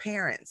home to their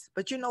parents,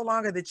 but you're no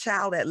longer the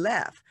child that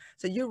left.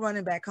 So you're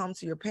running back home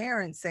to your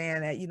parents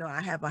saying that,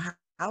 I have a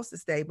house to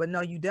stay, but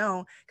no, you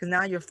don't, because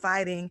now you're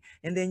fighting,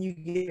 and then you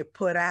get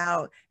put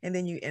out, and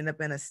then you end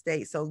up in a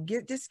state. So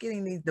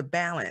getting the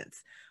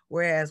balance.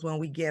 Whereas when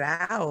we get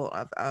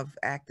out of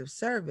active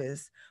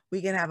service,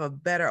 we can have a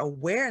better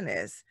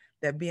awareness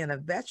that being a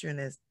veteran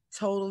is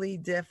totally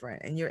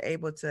different, and you're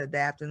able to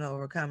adapt and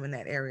overcome in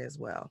that area as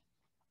well.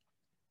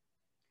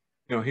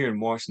 Here in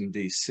Washington,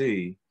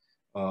 D.C.,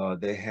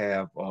 they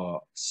have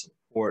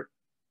support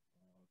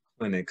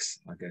clinics,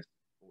 I guess,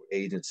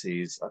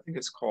 agencies. I think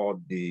it's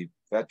called the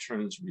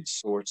Veterans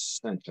Resource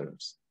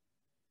Centers.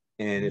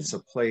 And it's a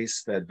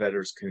place that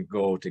veterans can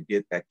go to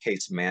get that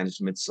case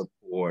management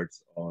support,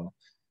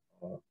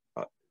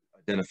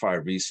 identify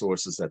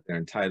resources that they're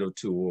entitled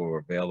to or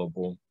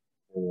available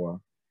for.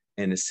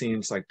 And it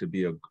seems like to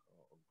be a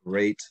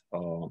great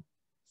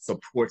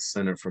support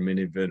center for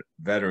many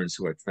veterans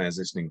who are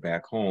transitioning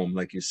back home,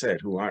 like you said,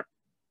 who aren't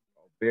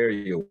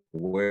very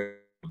aware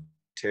of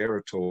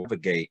territory,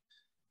 navigate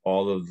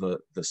all of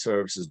the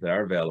services that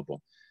are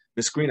available.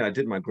 Ms. Green, I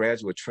did my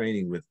graduate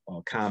training with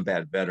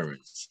combat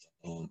veterans.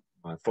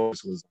 My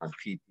focus was on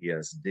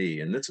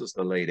PTSD, and this was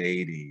the late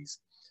 80s.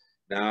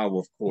 Now,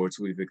 of course,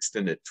 we've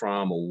extended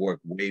trauma work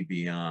way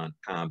beyond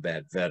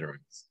combat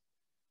veterans.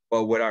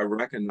 But what I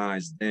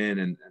recognized then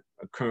and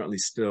currently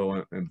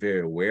still am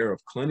very aware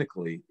of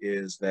clinically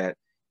is that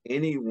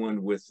anyone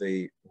who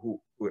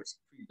is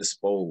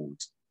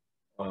predisposed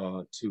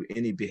to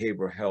any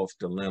behavioral health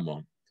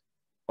dilemma,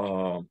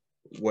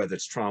 whether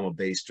it's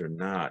trauma-based or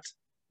not,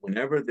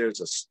 whenever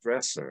there's a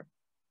stressor,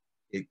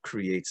 it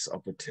creates a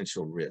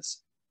potential risk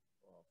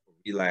for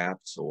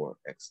relapse or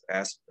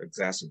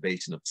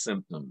exacerbation of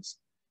symptoms.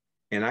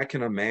 And I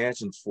can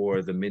imagine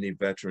for the many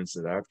veterans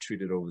that I've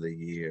treated over the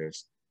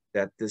years,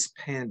 that this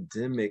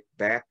pandemic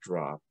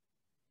backdrop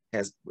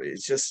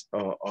it's just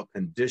a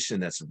condition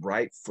that's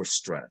ripe for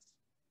stress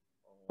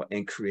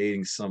and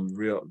creating some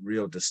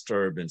real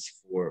disturbance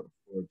for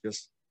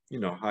just,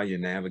 how you're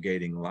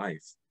navigating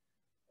life.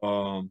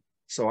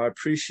 So I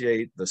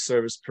appreciate the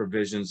service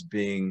provisions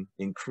being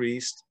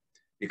increased,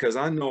 because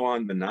I know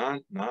on the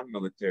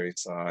non-military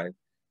side,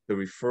 the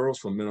referrals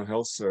for mental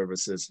health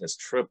services has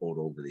tripled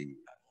over the years.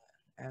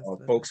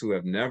 Folks who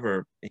have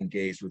never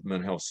engaged with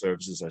mental health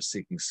services are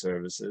seeking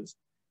services,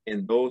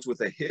 and those with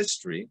a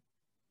history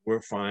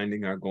we're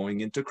finding are going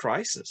into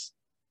crisis.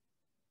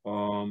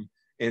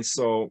 And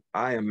so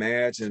I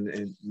imagine,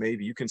 and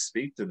maybe you can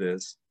speak to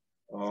this,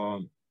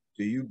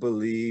 do you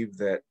believe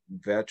that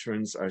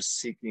veterans are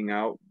seeking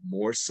out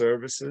more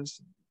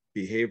services,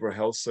 behavioral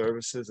health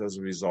services, as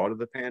a result of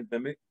the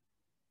pandemic?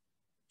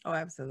 Oh,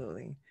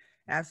 absolutely.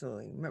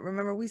 Absolutely.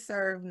 Remember, we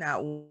serve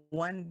not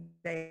one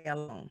day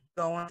alone.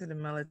 Going to the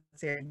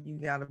military, you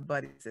got a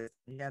buddy system.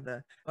 You have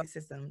the buddy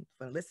system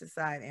for the enlisted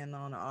side and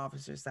on the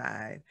officer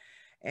side.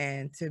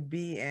 And to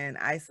be in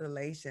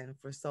isolation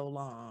for so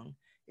long,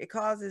 it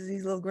causes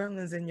these little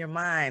gremlins in your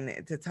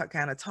mind to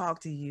kind of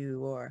talk to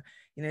you, or,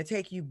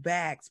 take you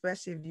back,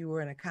 especially if you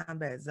were in a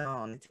combat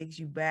zone. It takes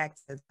you back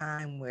to the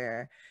time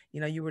where,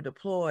 you were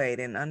deployed,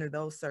 and under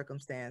those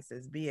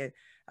circumstances, be it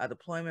a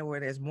deployment where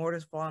there's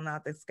mortars falling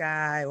out the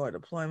sky, or a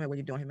deployment where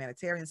you're doing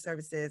humanitarian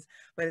services.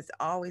 But it's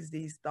always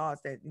these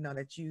thoughts that,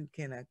 that you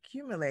can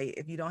accumulate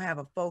if you don't have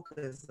a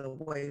focus, a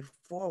way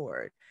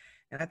forward.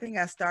 And I think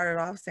I started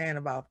off saying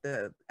about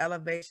the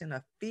elevation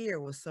of fear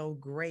was so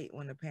great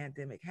when the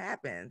pandemic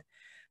happened,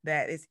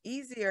 that it's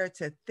easier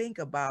to think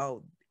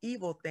about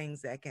evil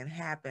things that can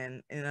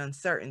happen in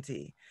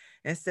uncertainty,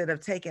 instead of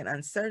taking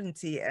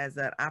uncertainty as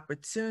an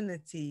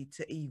opportunity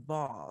to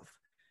evolve.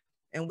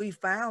 And we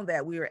found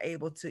that we were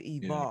able to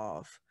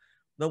evolve. Yeah.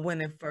 But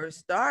when it first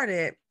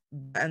started,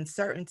 the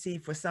uncertainty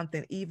for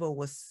something evil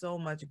was so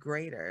much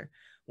greater,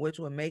 which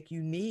would make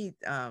you need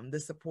the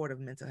support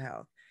of mental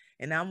health.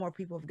 And now more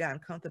people have gotten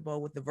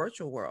comfortable with the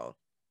virtual world.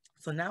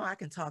 So now I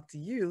can talk to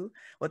you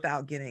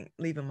without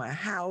leaving my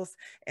house,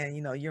 and,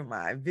 you're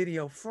my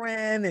video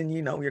friend, and,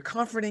 you're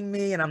comforting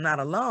me, and I'm not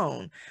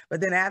alone.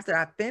 But then after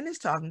I finish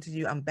talking to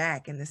you, I'm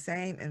back in the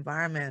same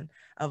environment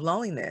of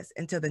loneliness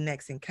until the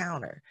next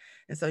encounter.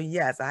 And so,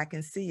 yes, I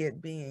can see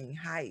it being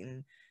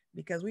heightened,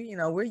 because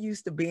we're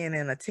used to being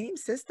in a team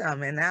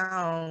system, and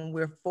now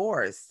we're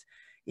forced,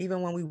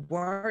 even when we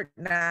weren't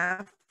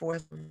not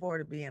forced before,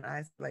 to be in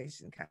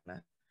isolation kind of.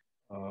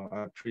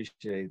 I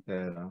appreciate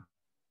that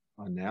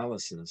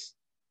analysis.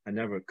 I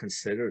never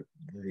considered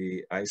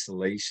the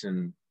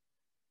isolation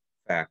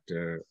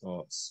factor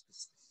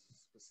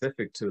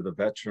specific to the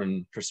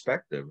veteran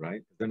perspective,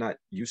 right? They're not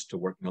used to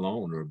working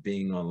alone or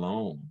being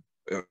alone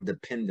or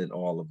dependent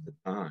all of the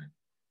time.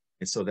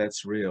 And so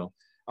that's real.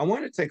 I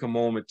want to take a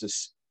moment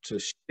to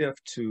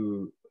shift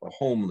to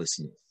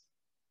homelessness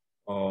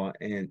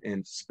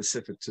and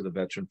specific to the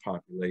veteran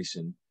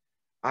population.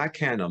 I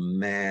can't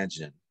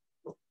imagine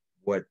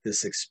what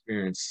this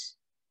experience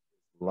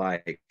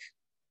like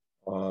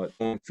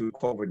going through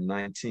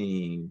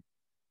COVID-19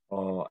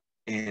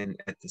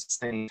 and at the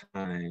same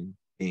time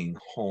being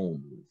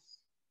homeless,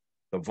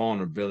 the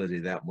vulnerability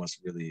that must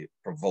really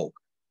provoke,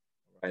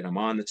 right? I'm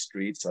on the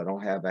streets, I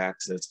don't have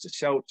access to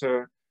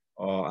shelter,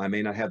 I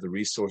may not have the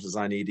resources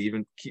I need to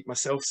even keep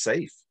myself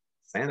safe,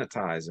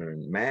 sanitizer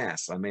and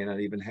masks, I may not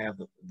even have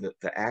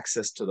the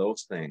access to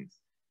those things.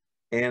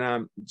 And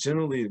I'm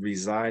generally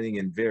residing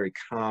in very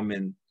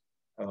common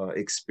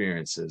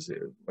experiences,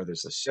 whether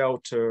it's a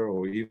shelter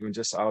or even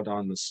just out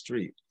on the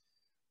street.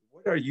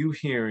 What are you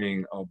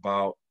hearing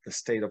about the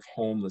state of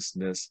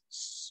homelessness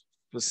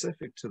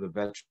specific to the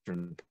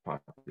veteran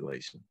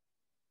population?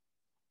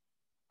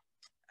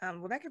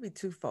 Well, that could be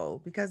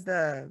twofold, because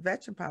the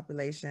veteran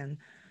population,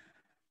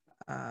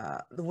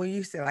 when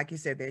you said, like you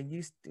said,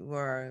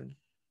 were,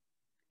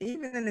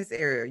 even in this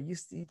area,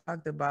 you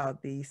talked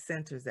about the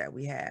centers that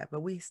we have,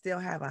 but we still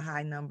have a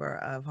high number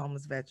of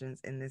homeless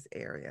veterans in this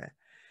area.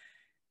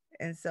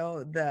 And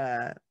so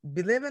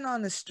living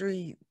on the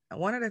street,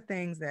 one of the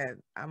things that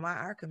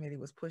our committee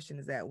was pushing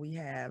is that we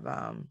have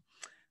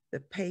the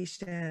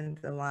patient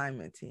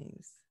alignment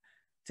teams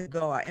to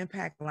go, our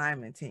impact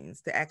alignment teams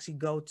to actually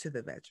go to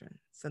the veteran.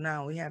 So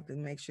now we have to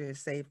make sure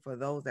it's safe for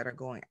those that are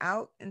going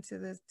out into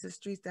the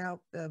streets to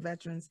help the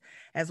veterans,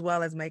 as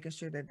well as making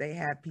sure that they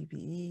have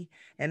PPE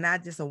and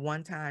not just a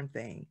one-time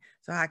thing.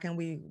 So how can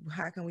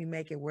we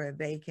make it where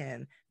they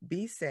can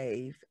be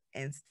safe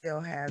and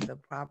still have the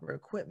proper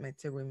equipment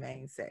to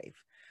remain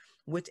safe,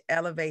 which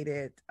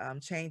elevated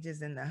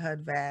changes in the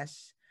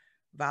HUD-VASH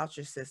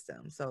voucher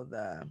system. So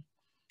the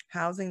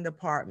housing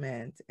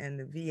department and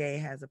the VA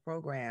has a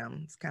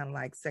program. It's kind of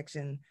like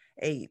Section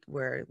 8,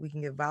 where we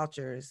can give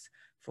vouchers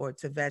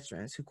to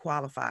veterans who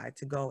qualify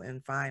to go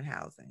and find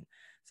housing.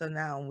 So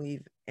now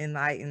we've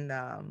enlightened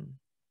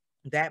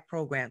that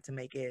program to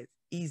make it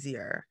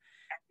easier.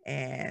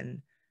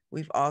 And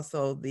we've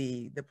also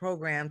the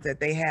programs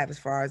that they have as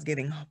far as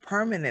getting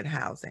permanent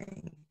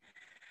housing,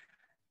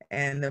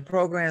 and the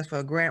programs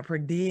for grant per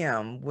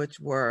diem, which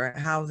were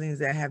housings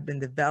that have been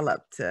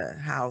developed to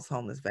house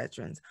homeless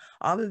veterans.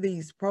 All of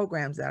these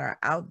programs that are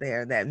out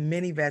there that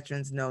many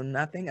veterans know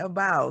nothing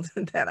about,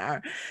 that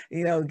are,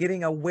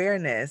 getting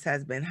awareness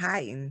has been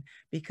heightened,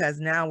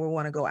 because now we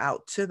want to go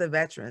out to the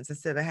veterans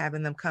instead of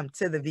having them come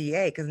to the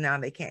VA, because now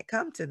they can't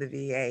come to the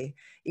VA,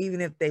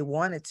 even if they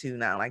wanted to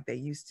now, like they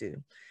used to.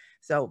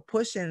 So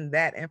pushing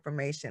that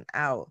information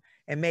out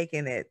and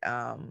making it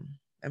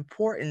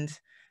important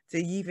to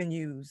even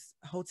use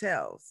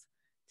hotels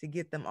to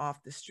get them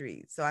off the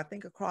street. So I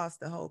think across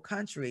the whole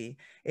country,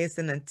 it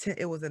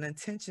was an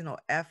intentional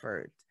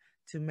effort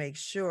to make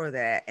sure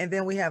that, and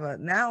then we have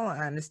now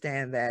I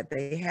understand that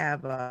they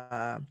have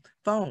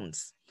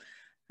phones.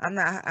 I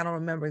don't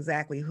remember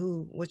exactly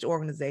which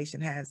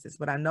organization has this,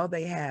 but I know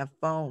they have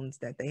phones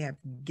that they have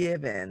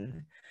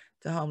given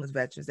to homeless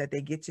veterans that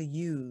they get to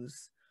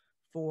use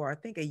for, I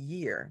think, a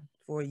year,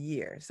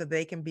 so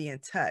they can be in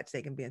touch.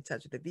 They can be in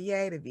touch with the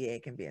VA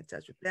can be in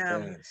touch with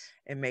them. Yes.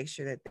 And make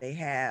sure that they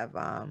have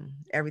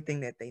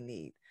everything that they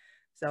need.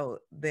 So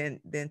then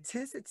the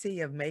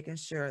intensity of making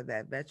sure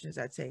that veterans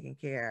are taken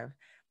care of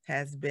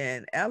has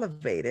been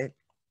elevated.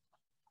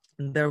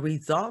 The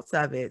results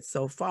of it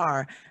so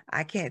far,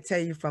 I can't tell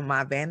you from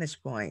my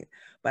vantage point,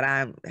 but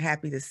I'm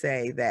happy to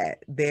say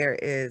that there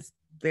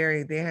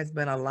has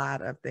been a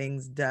lot of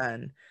things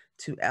done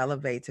to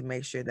elevate, to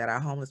make sure that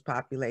our homeless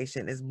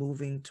population is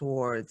moving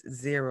towards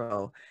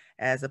zero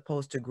as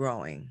opposed to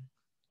growing.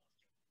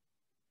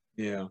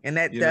 Yeah. And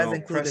that does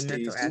include the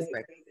mental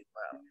aspect as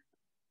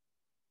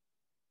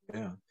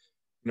well.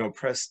 Yeah.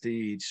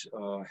 Prestige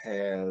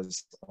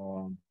has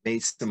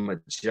made some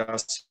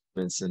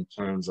adjustments in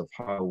terms of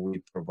how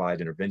we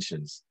provide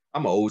interventions.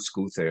 I'm an old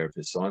school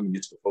therapist, so I'm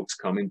used to folks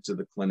coming to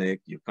the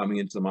clinic. You're coming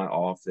into my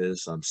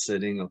office. I'm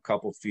sitting a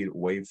couple feet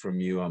away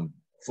from you. I'm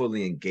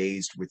fully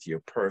engaged with your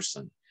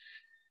person.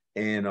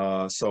 And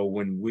so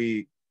when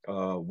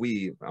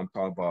I'm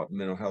talking about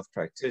mental health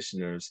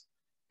practitioners,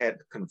 had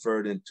to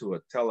convert into a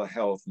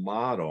telehealth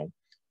model,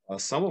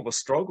 some of us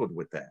struggled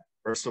with that.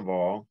 First of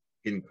all,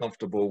 getting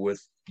comfortable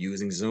with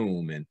using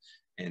Zoom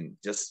and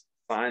just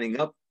signing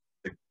up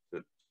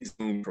the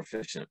Zoom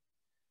proficient.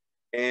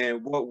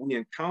 And what we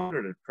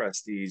encountered at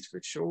Prestige for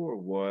sure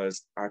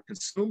was our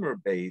consumer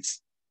base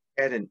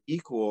had an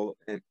equal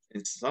and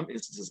in some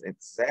instances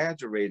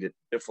exaggerated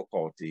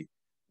difficulty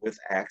with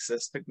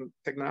access to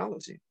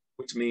technology,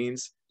 which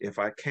means if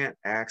I can't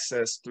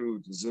access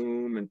through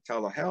Zoom and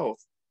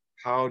telehealth,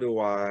 how do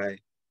I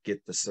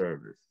get the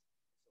service?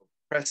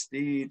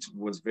 Prestige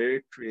was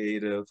very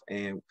creative,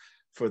 and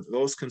for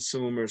those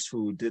consumers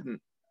who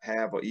didn't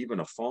have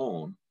even a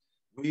phone,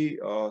 we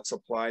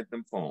supplied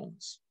them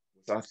phones,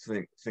 which I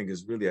think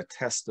is really a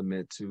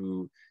testament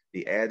to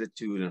the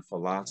attitude and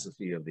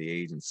philosophy of the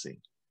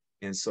agency.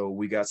 And so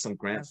we got some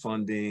grant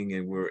funding,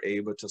 and we're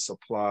able to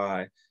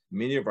supply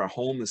many of our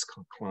homeless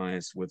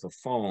clients with a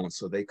phone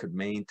so they could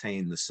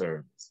maintain the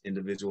service,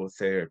 individual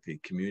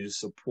therapy, community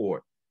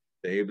support.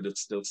 They're able to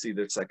still see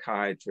their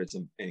psychiatrists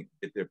and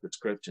get their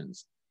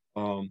prescriptions.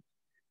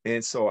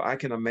 And so I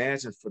can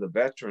imagine for the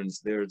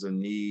veterans, there's a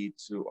need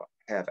to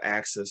have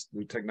access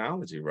through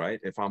technology, right?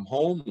 If I'm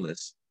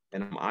homeless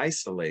and I'm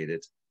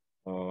isolated,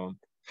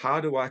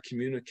 how do I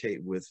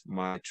communicate with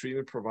my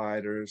treatment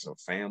providers or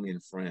family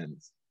and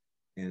friends?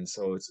 And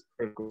so it's a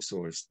critical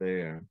source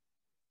there.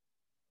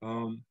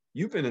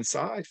 You've been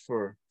inside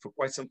for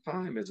quite some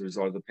time as a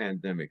result of the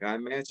pandemic. I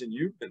imagine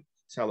you've been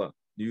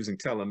using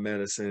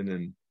telemedicine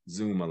and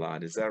Zoom a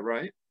lot. Is that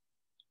right?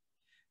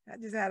 I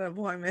just had an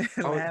appointment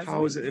last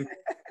week. Is it?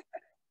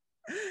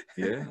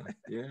 Yeah.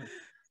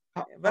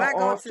 But how I go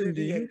often to the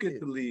do you VA get too.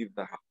 to leave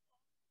the house?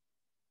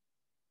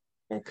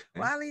 Okay.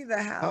 Well, I leave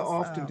the house. How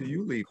often do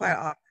you leave? Quite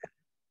often.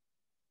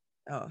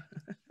 Oh,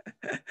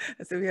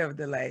 so we have a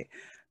delay.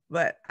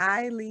 But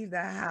I leave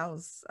the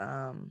house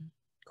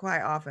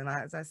quite often.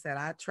 As I said,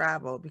 I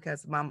travel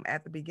because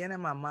at the beginning,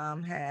 my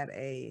mom had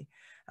a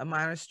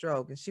minor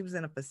stroke and she was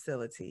in a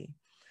facility.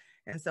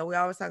 And so we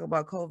always talk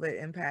about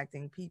COVID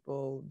impacting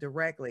people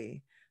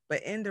directly,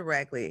 but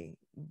indirectly,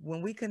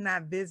 when we could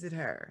not visit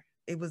her,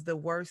 it was the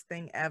worst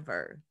thing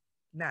ever,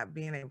 not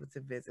being able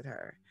to visit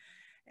her.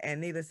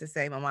 And needless to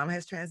say, my mom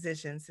has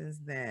transitioned since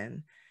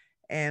then.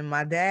 And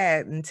my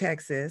dad in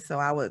Texas, so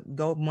I would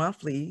go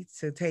monthly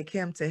to take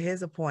him to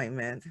his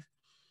appointment.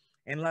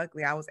 And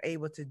luckily I was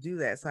able to do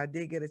that. So I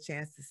did get a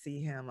chance to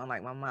see him.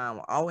 Unlike my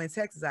mom, all in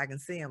Texas, I can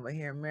see him, but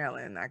here in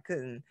Maryland, I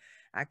couldn't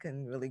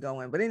really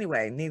go in. But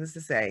anyway, needless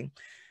to say,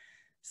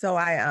 so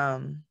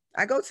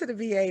I go to the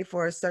VA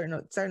for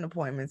certain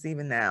appointments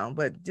even now,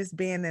 but just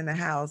being in the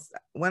house,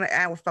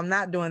 if I'm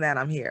not doing that,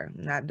 I'm here,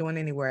 not doing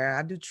anywhere.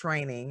 I do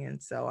training.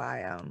 And so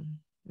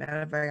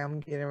matter of fact,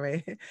 I'm getting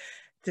ready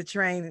to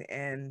train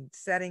and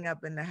setting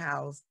up in the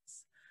house.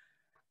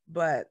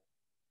 But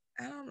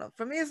I don't know.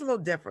 For me, it's a little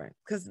different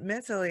because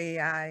mentally,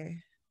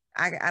 I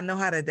know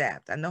how to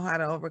adapt. I know how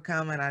to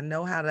overcome, and I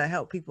know how to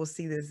help people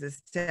see this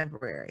as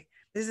temporary.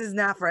 This is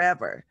not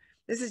forever.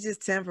 This is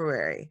just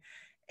temporary.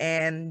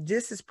 And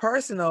just as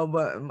personal,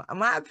 but in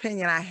my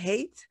opinion, I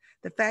hate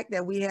the fact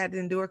that we had to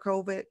endure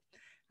COVID.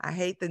 I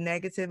hate the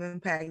negative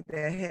impact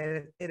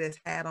that it has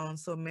had on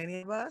so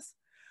many of us.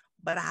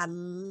 But I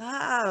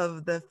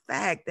love the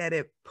fact that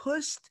it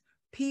pushed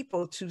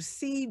people to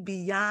see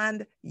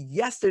beyond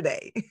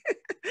yesterday.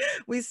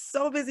 We're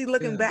so busy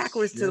looking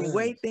backwards to the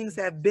way things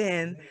have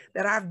been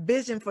that our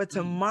vision for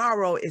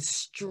tomorrow is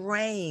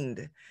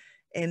strained.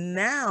 And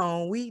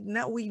now we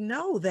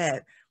know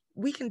that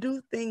we can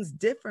do things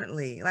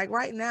differently. Like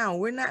right now,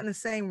 we're not in the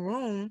same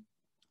room,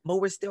 but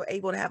we're still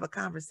able to have a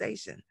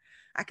conversation.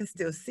 I can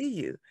still see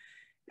you.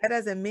 That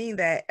doesn't mean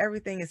that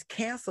everything is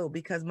canceled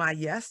because my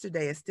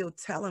yesterday is still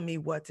telling me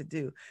what to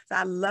do. So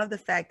I love the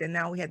fact that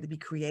now we had to be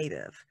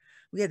creative.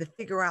 We had to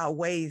figure out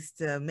ways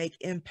to make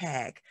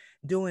impact,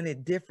 doing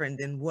it different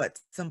than what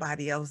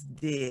somebody else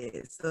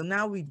did. So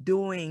now we're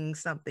doing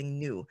something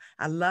new.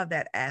 I love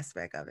that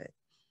aspect of it.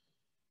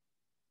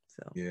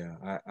 So yeah,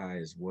 I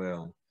as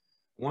well.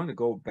 I want to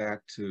go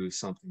back to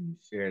something you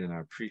shared, and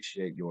I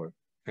appreciate your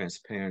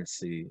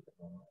transparency,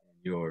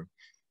 your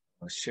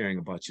sharing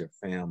about your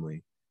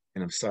family.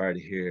 And I'm sorry to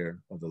hear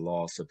of the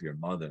loss of your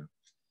mother.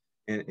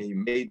 And you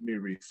made me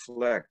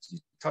reflect. You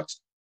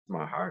touched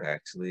my heart,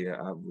 actually.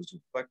 I was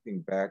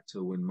reflecting back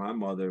to when my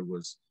mother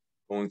was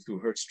going through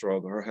her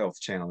struggle, her health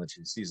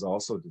challenges. She's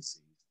also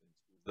deceased,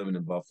 living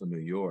in Buffalo, New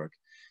York.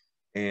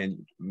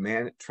 And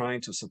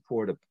trying to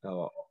support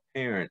a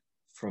parent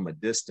from a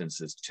distance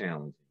is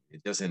challenging.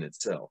 It just in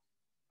itself.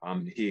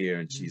 I'm here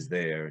and she's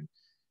there.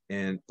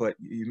 But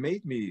you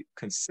made me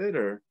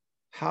consider,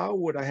 how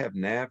would I have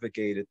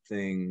navigated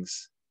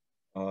things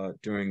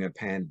during a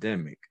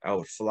pandemic? I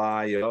would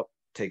fly up,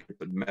 take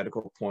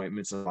medical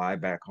appointments, and fly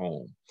back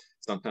home.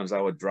 Sometimes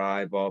I would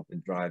drive up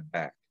and drive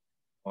back.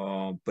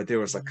 But there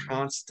was a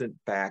constant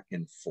back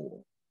and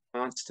forth,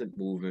 constant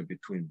movement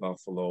between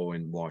Buffalo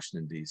and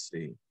Washington,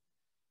 D.C.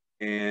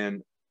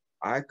 And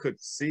I could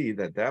see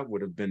that that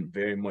would have been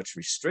very much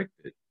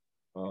restricted,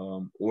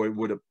 or it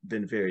would have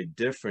been very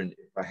different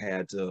if I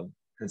had to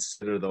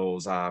consider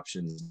those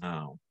options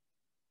now.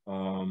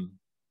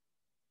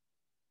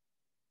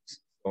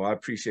 So I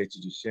appreciate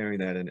you just sharing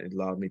that, and it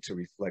allowed me to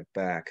reflect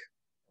back.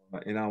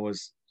 And I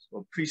was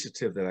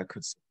appreciative that I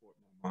could support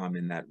my mom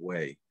in that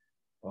way.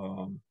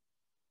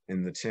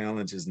 And the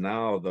challenge is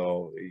now,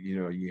 though,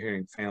 you're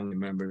hearing family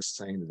members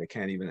saying that they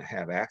can't even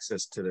have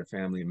access to their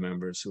family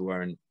members who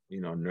are in,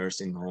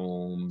 nursing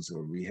homes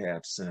or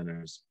rehab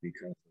centers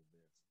because of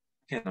this.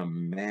 I can't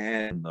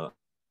imagine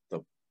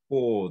the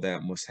pull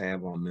that must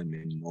have on them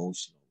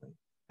emotionally,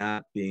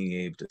 not being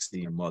able to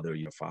see your mother or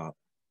your father.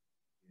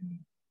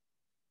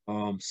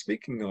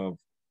 Speaking of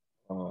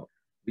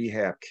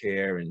rehab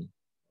care and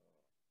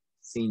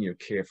senior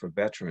care for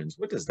veterans,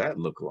 what does that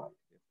look like?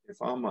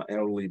 If I'm an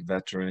elderly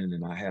veteran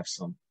and I have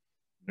some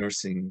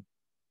nursing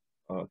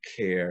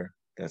care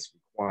that's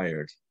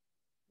required,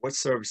 what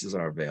services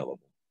are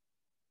available?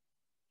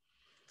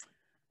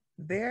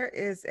 There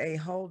is a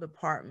whole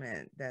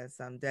department that's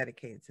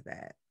dedicated to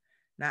that.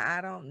 Now, I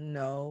don't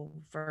know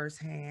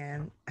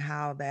firsthand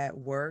how that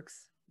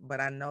works, but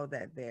I know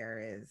that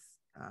there is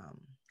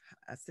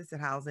assisted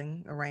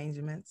housing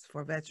arrangements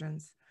for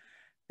veterans.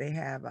 They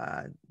have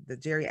the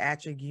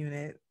geriatric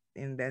unit,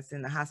 and that's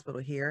in the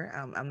hospital here.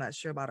 I'm not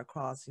sure about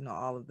across,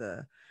 all of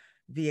the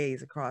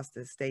VAs across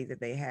the state that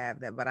they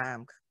have that, but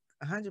I'm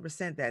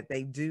 100% that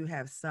they do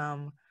have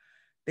some.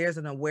 There's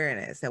an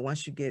awareness that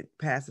once you get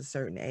past a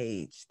certain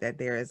age, that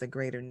there is a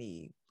greater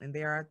need, and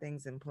there are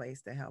things in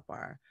place to help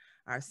our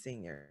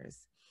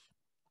seniors.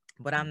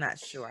 But I'm not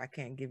sure. I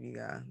can't give you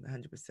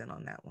 100%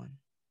 on that one.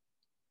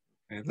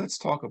 And let's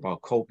talk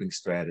about coping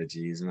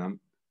strategies, and I'm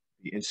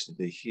interested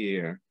to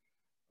hear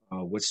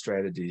what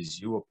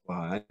strategies you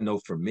apply. I know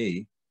for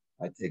me,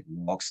 I take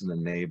walks in the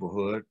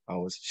neighborhood. I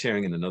was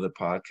sharing in another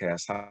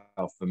podcast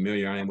how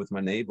familiar I am with my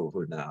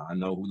neighborhood now. I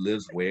know who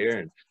lives where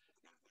and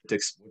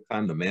what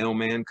time the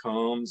mailman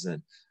comes,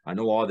 and I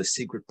know all the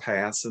secret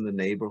paths in the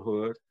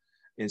neighborhood.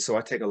 And so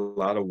I take a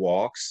lot of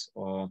walks.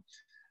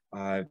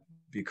 I've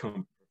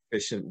become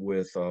proficient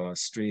with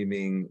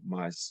streaming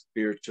my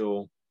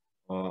spiritual,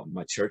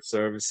 my church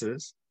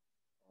services.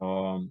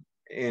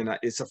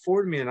 it's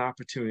afforded me an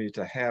opportunity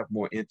to have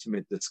more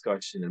intimate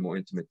discussion and more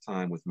intimate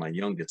time with my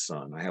youngest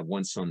son. I have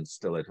one son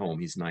still at home.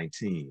 He's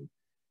 19.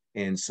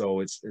 And so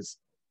it's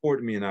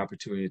afforded me an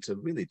opportunity to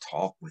really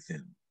talk with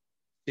him,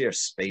 share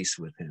space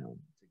with him,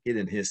 to get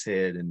in his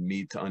head and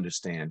me to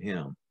understand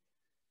him.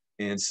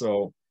 And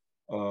so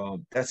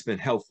that's been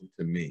helpful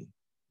to me.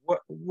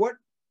 What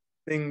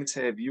things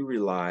have you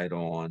relied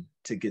on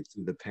to get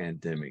through the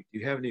pandemic? Do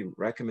you have any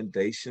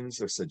recommendations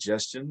or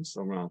suggestions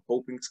around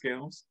coping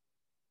skills?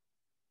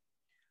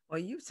 Well,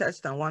 you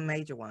touched on one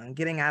major one,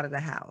 getting out of the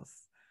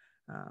house,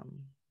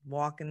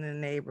 walking the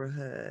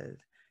neighborhood,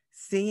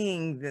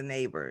 seeing the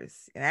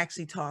neighbors and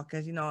actually talk,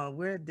 because, you know,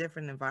 we're a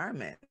different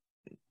environment.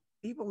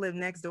 People live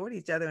next door to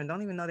each other and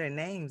don't even know their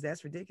names.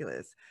 That's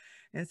ridiculous.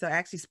 And so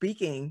actually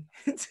speaking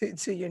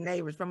to your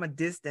neighbors from a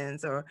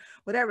distance or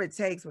whatever it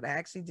takes, but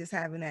actually just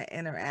having that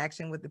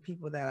interaction with the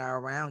people that are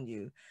around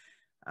you.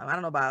 I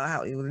don't know about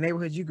how the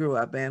neighborhood you grew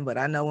up in, but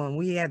I know when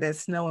we had that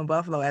snow in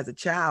Buffalo as a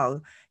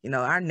child, you know,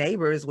 our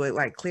neighbors would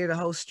like clear the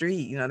whole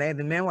street. You know,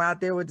 the men were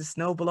out there with the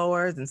snow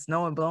blowers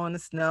and blowing the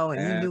snow,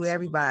 and you knew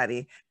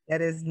everybody.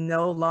 That is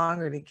no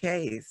longer the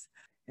case.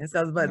 And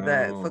so, but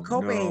for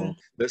coping,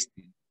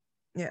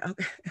 yeah,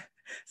 okay.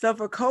 So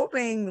for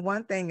coping,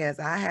 one thing is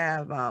I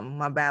have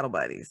my battle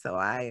buddies. So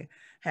I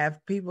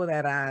have people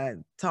that I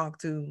talk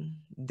to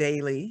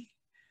daily,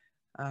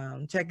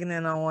 checking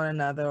in on one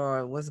another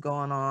or what's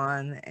going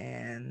on.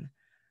 And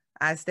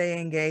I stay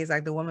engaged,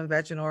 like the Women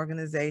Veteran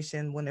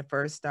Organization, when it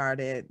first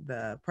started,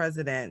 the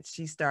president,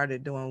 she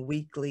started doing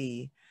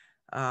weekly,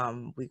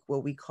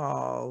 what we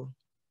call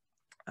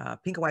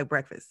pink and white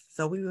breakfast.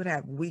 So we would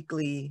have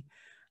weekly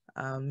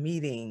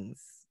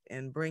meetings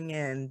and bring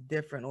in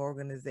different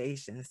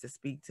organizations to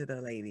speak to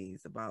the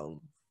ladies about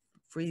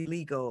free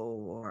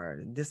legal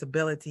or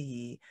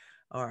disability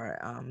or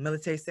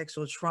military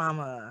sexual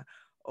trauma,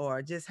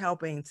 or just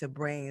helping to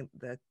bring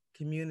the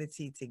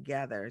community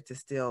together to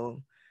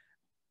still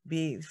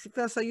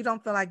feel so you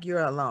don't feel like you're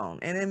alone.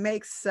 And it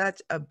makes such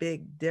a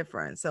big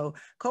difference. So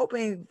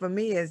coping for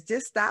me is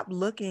just stop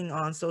looking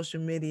on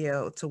social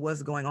media to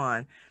what's going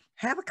on.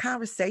 Have a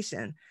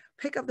conversation,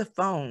 pick up the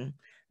phone,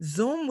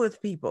 Zoom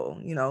with people.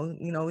 You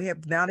know,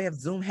 they have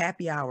Zoom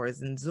happy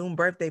hours and Zoom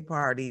birthday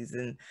parties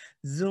and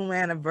Zoom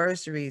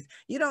anniversaries.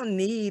 You don't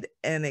need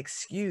an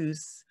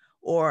excuse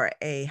or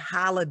a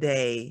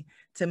holiday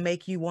to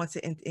make you want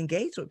to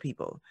engage with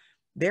people.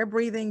 They're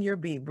breathing, you're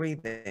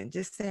breathing.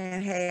 Just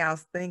saying, hey, I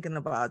was thinking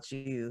about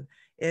you.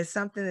 It's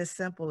something as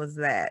simple as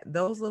that.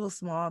 Those little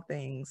small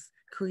things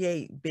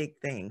create big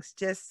things.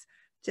 Just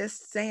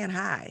saying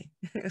hi,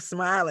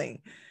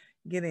 smiling,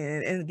 get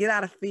in and get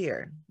out of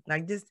fear.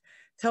 Like just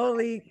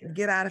totally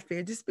get out of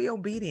fear. Just be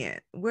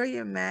obedient. Wear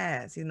your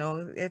mask. You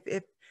know,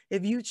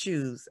 if you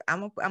choose,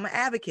 I'm an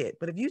advocate,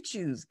 but if you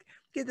choose,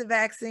 get the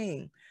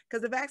vaccine,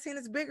 because the vaccine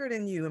is bigger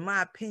than you, in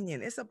my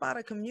opinion. It's about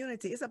a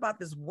community. It's about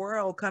this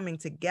world coming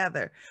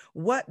together.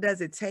 What does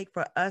it take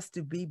for us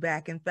to be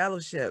back in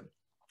fellowship?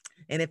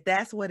 And if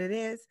that's what it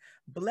is,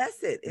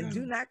 bless it and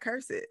do not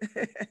curse it.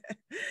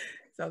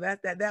 So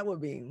that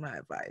would be my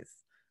advice.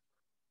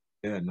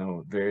 Yeah,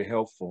 no, very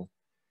helpful.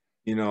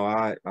 You know,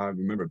 I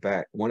remember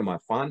back, one of my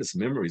fondest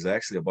memories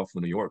actually of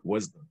Buffalo, New York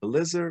was the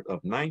blizzard of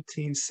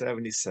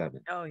 1977.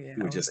 Oh, yeah.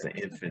 You were just an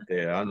infant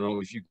there. I don't know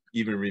if you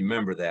even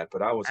remember that,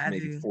 but I was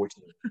maybe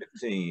 14 or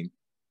 15.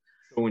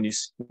 So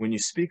when you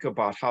speak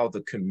about how the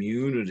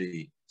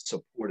community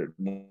supported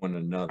one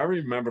another, I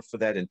remember for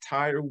that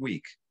entire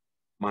week,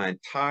 my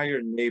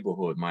entire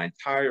neighborhood, my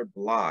entire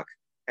block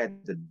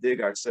had to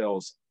dig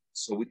ourselves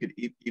so we could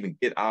even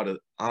get out of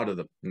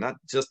the, not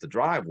just the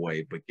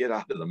driveway, but get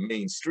out of the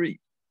main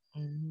street.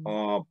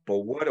 Mm-hmm. But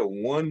what a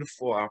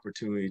wonderful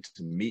opportunity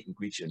to meet and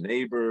greet your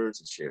neighbors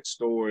and share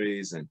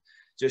stories and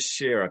just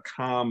share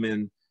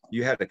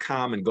you had a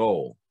common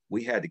goal.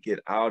 We had to get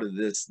out of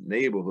this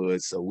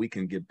neighborhood so we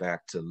can get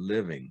back to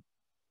living.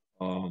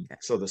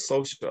 So the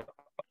social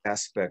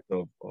aspect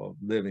of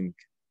living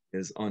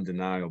is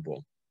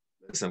undeniable.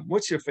 Listen,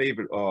 what's your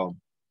favorite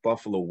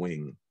buffalo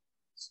wing?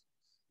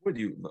 Where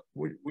do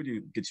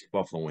you get your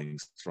buffalo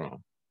wings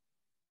from?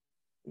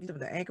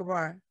 The Anchor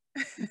Bar.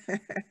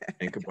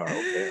 Anchor Bar,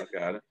 okay, I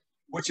got it.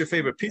 What's your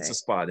favorite pizza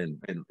spot in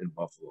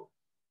Buffalo?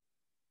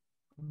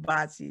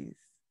 Bocce's.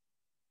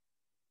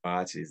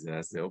 Bocce's,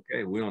 that's it.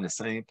 Okay, we're on the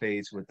same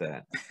page with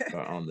that.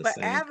 On the but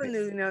same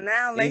Avenue, page. you know,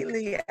 now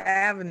lately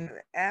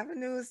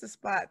Avenue is the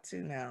spot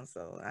too now.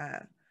 So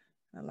I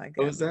like.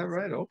 Oh, is that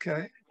right?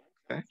 Okay.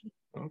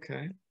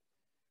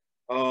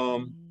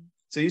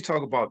 So you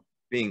talk about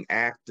being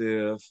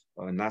active,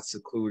 not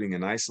secluding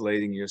and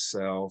isolating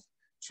yourself,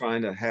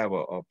 trying to have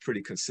a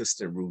pretty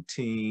consistent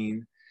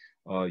routine.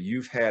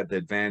 You've had the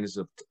advantage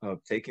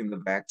of taking the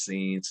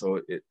vaccine, so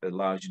it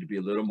allows you to be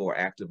a little more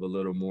active, a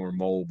little more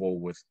mobile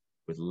with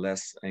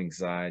less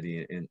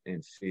anxiety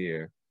and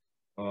fear.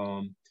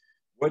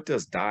 What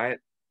does diet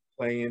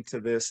play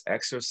into this?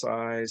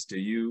 Exercise? Do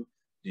you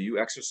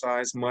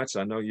exercise much?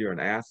 I know you're an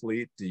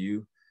athlete. Do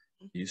you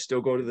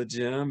still go to the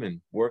gym and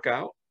work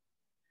out?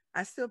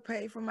 I still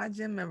pay for my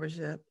gym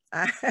membership.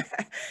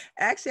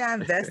 Actually, I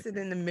invested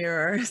in the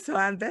mirror. So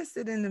I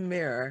invested in the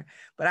mirror,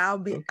 but I'll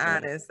be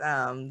honest,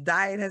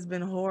 diet has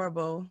been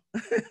horrible.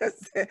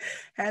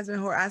 Has been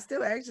horrible. I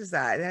still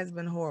exercise. It has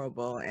been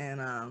horrible.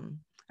 And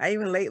I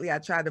even lately, I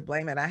tried to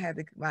blame it.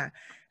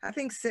 I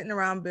think sitting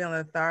around being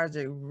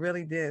lethargic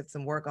really did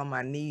some work on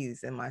my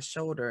knees and my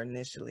shoulder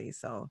initially.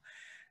 So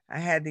I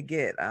had to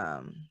get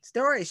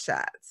steroid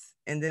shots.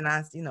 And then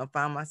I,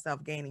 found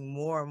myself gaining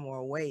more and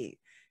more weight.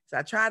 So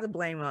I tried to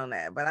blame it on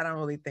that, but I don't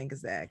really think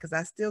it's that, because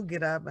I still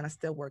get up and I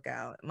still work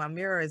out. My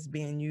mirror is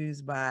being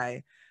used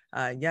by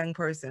a young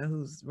person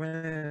who's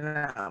renting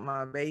out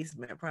my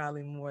basement,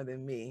 probably more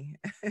than me,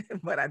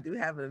 but I do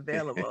have it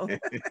available.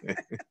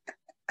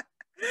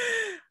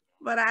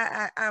 But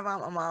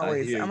I'm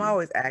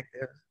always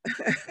active,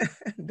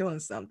 doing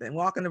something.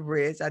 Walking the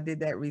bridge. I did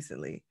that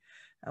recently.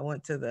 I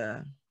went to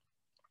the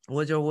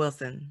Woodrow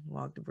Wilson,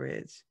 walked the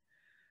bridge.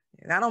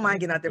 And I don't mind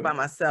getting out there by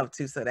myself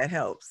too, so that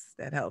helps.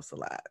 That helps a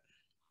lot.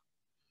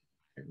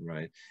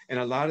 Right. And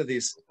a lot of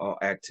these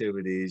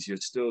activities, you're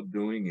still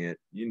doing it.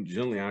 You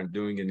generally aren't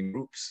doing it in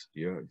groups.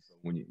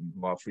 When you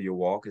go out for your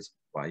walk, it's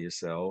by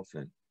yourself.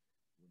 And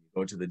when you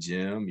go to the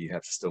gym, you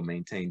have to still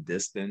maintain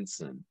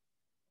distance. And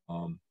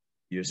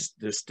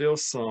there's still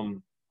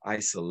some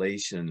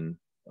isolation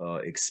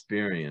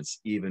experience,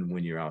 even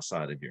when you're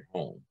outside of your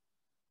home,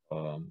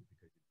 because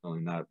you're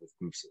only not with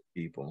groups of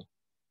people.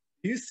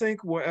 Do you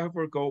think we'll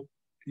ever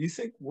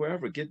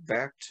get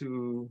back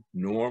to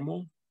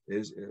normal?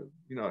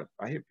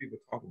 I hear people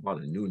talk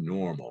about a new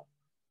normal.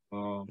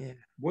 How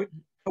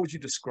would you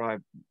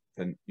describe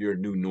your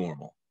new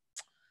normal?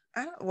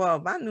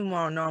 My new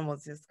normal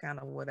is just kind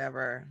of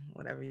whatever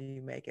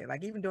you make it.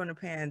 Like even during the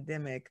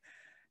pandemic,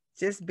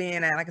 just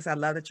being like I said, I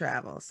love to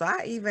travel. So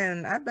I've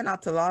been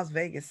out to Las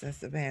Vegas since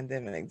the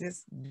pandemic,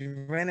 just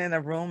renting a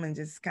room and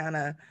just kind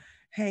of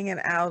hanging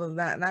out.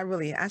 Not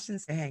really, I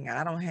shouldn't say hang out.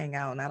 I don't hang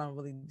out and I don't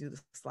really do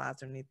the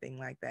slots or anything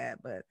like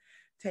that, but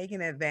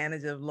taking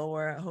advantage of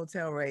lower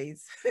hotel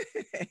rates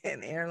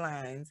and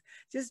airlines,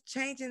 just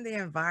changing the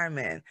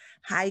environment,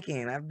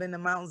 hiking. I've been to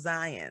Mount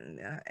Zion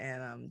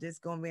and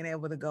just being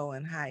able to go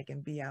and hike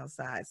and be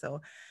outside.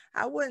 So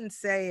I wouldn't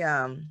say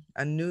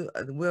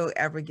we'll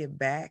ever get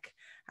back.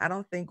 I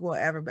don't think we'll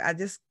ever. I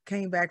just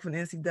came back from the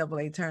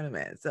NCAA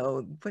tournament.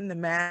 So putting the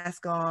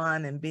mask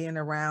on and being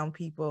around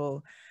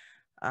people,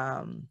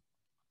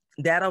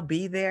 that'll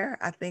be there.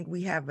 I think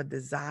we have a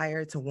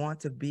desire to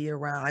want to be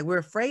around. Like we're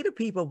afraid of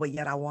people, but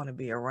yet I want to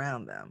be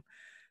around them.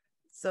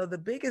 So the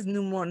biggest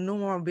new normal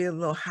will be a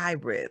little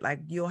hybrid. Like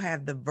you'll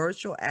have the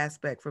virtual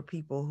aspect for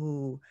people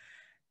who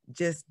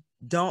just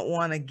don't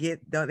want to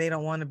they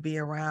don't want to be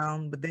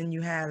around. But then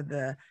you have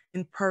the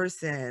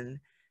in-person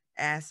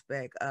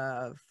aspect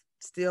of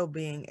still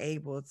being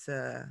able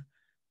to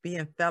be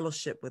in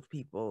fellowship with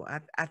people.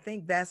 I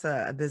think that's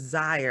a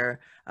desire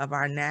of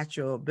our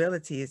natural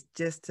ability, is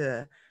just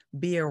to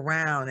be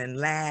around and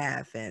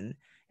laugh and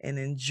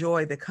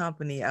enjoy the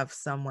company of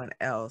someone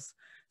else.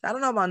 So I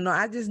don't know about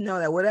I just know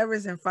that whatever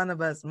is in front of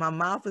us, my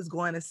mouth is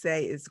going to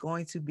say it's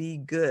going to be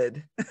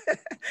good.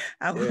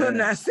 I will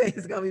not say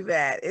it's going to be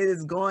bad. It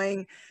is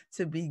going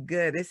to be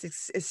good.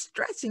 It's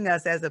stretching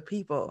us as a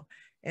people.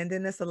 And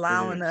then it's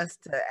allowing us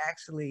to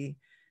actually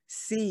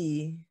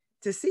see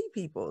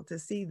people, to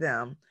see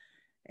them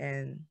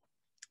and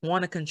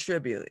want to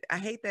contribute. I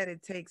hate that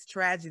it takes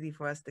tragedy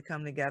for us to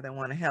come together and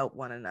want to help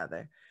one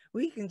another.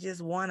 We can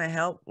just want to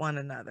help one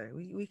another.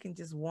 We can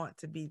just want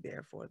to be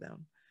there for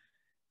them,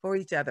 for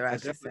each other, I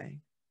should say.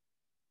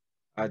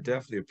 I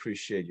definitely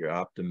appreciate your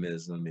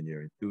optimism and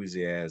your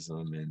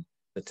enthusiasm and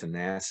the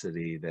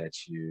tenacity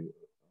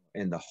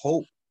and the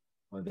hope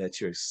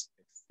that you're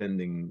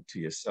extending to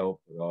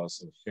yourself, but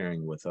also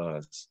sharing with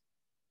us.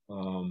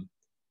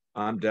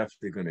 I'm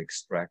definitely going to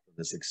extract from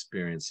this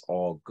experience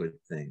all good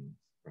things,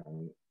 right?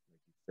 Like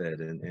you said,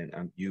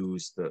 and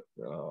use the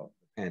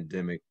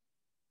pandemic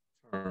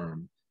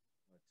term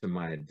to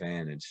my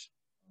advantage.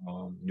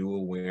 New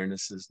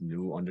awarenesses,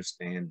 new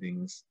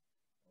understandings,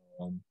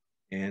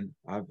 and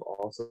I've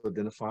also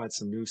identified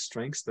some new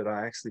strengths that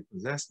I actually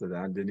possess that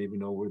I didn't even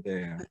know were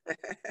there.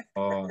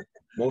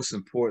 Most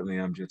importantly,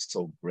 I'm just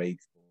so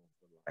grateful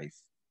for life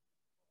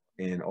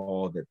and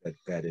all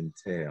that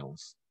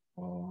entails.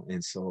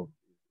 And so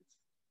it's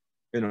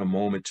been a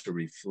moment to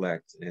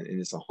reflect, and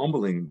it's a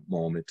humbling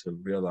moment to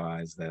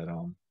realize that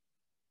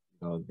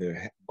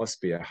there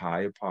must be a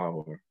higher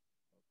power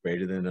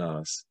greater than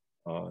us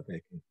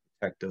that can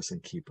protect us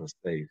and keep us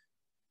safe.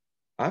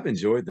 I've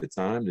enjoyed the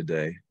time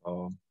today.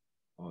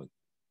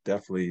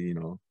 Definitely,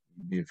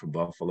 being from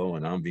Buffalo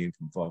and I'm being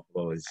from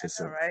Buffalo, it's just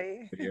a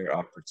rare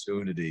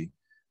opportunity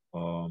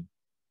to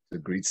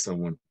greet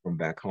someone from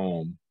back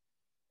home.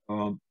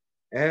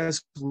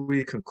 As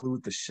we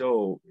conclude the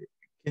show,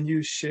 can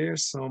you share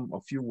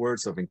a few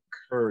words of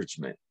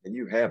encouragement? And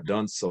you have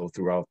done so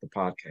throughout the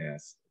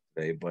podcast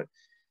today, but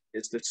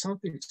is there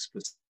something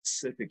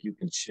specific you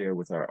can share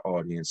with our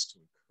audience to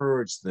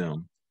encourage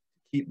them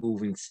to keep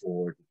moving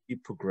forward, to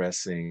keep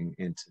progressing,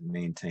 and to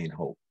maintain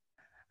hope?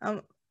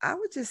 I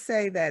would just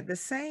say that the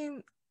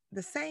same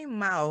the same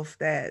mouth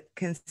that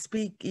can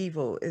speak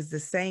evil is the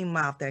same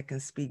mouth that can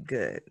speak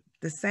good.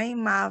 The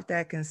same mouth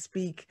that can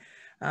speak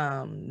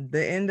the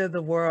end of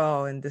the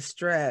world and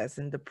distress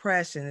and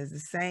depression is the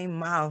same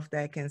mouth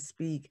that can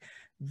speak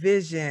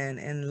vision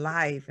and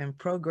life and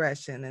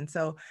progression. And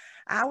so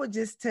I would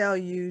just tell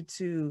you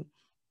to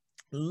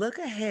look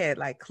ahead,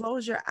 like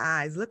close your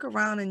eyes, look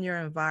around in your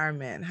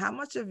environment. How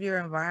much of your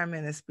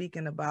environment is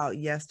speaking about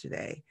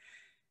yesterday?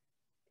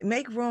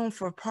 Make room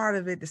for part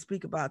of it to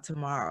speak about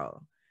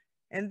tomorrow.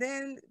 And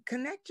then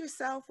connect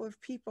yourself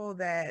with people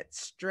that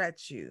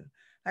stretch you.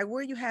 Like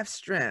where you have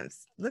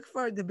strengths, look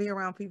for to be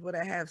around people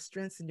that have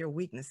strengths in your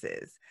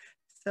weaknesses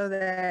so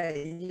that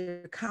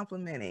you're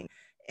complementing.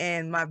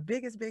 And my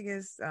biggest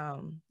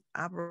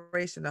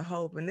operation of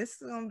hope, and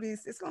this is gonna be,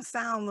 it's gonna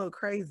sound a little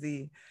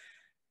crazy,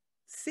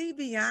 see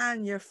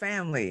beyond your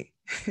family.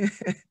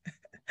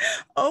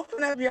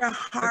 Open up your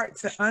heart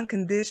to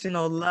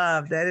unconditional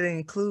love, that it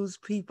includes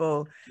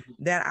people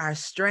that are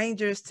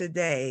strangers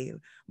today,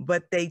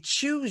 but they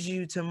choose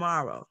you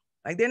tomorrow.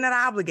 Like they're not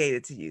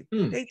obligated to you.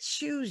 They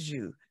choose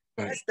you.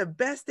 That's the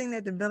best thing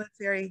that the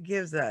military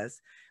gives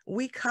us.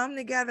 We come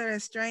together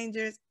as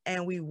strangers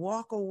and we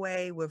walk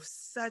away with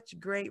such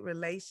great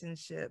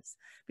relationships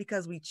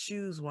because we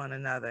choose one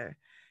another.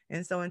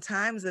 And so in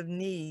times of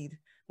need,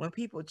 when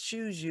people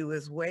choose you,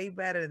 is way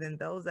better than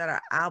those that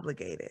are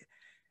obligated.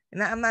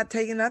 And I'm not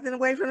taking nothing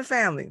away from the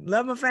family.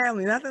 Love my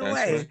family, nothing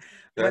away. Right.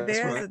 But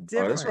there's right. a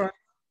difference. Right.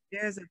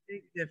 There's a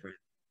big difference.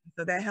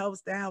 So that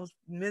helps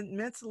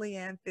mentally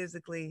and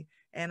physically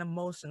and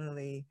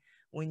emotionally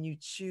when you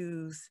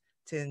choose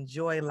to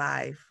enjoy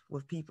life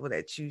with people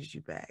that choose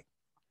you back.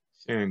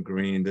 Sharon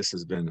Green, this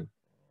has been a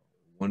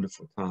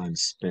wonderful time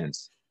spent.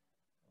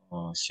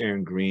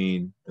 Sharon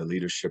Green, the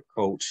leadership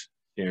coach,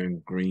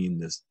 Sharon Green,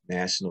 the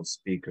national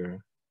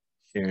speaker,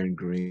 Sharon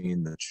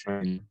Green, the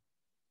trainer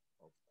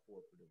of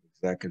corporate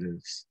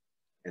executives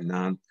and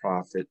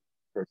nonprofit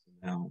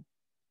personnel,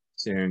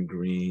 Sharon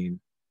Green,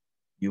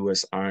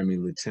 U.S. Army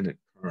Lieutenant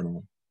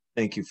Colonel.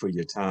 Thank you for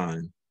your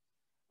time.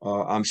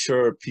 I'm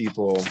sure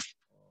people,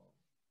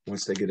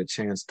 once they get a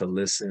chance to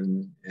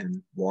listen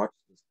and watch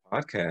this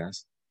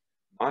podcast,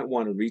 might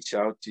want to reach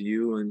out to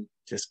you and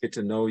just get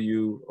to know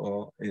you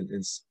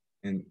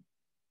and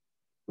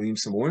glean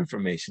some more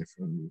information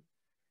from you.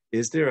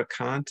 Is there a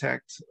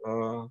contact?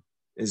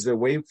 Is there a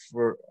way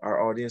for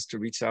our audience to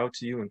reach out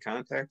to you and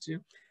contact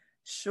you?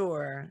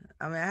 Sure.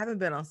 I mean, I haven't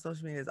been on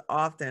social media as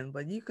often,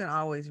 but you can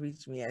always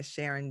reach me at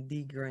Sharon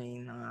D.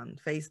 Green on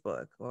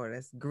Facebook, or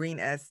that's Green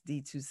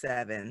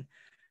SD27,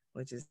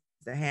 which is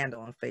the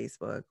handle on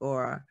Facebook,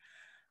 or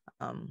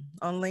on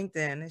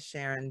LinkedIn is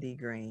Sharon D.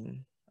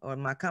 Green, or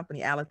my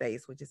company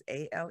Alethes, which is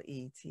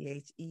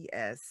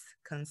ALETHES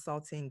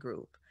Consulting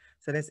Group.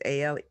 So that's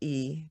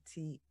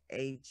ALETHES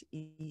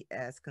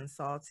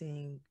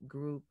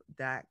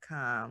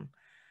consultinggroup.com.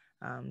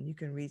 You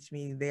can reach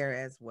me there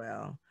as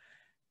well.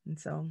 And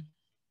so,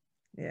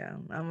 yeah,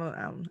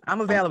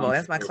 I'm available.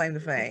 That's my claim to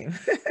fame.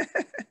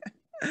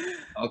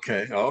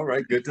 Okay. All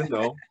right. Good to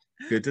know.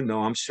 Good to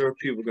know. I'm sure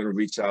people are going to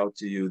reach out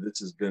to you. This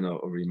has been a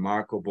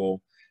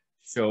remarkable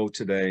show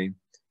today.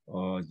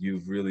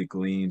 You've really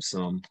gleaned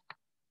some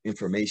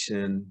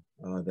information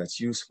that's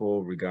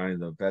useful regarding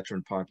the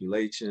veteran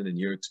population and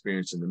your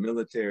experience in the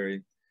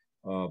military.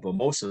 But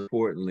most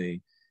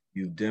importantly,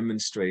 you've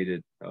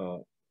demonstrated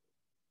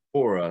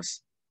for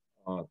us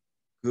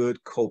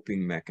good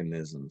coping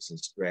mechanisms and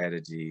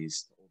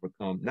strategies to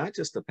overcome not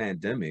just the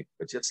pandemic,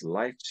 but just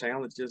life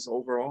challenges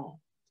overall.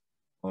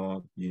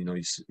 You know,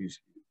 you're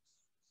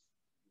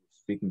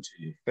speaking to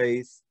your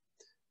faith,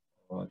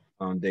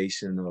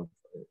 foundation of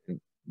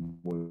and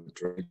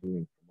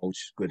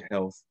promotes good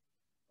health.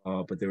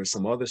 But there were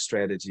some other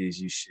strategies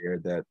you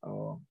shared that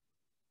were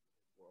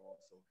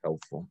also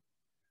helpful.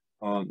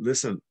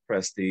 Listen,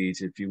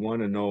 Prestige, if you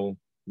want to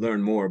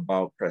learn more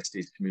about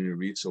Prestige Community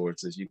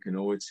Resources, you can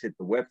always hit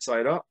the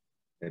website up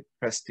at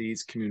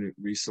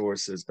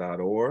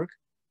prestigecommunityresources.org.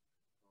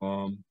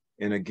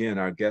 And again,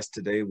 our guest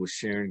today was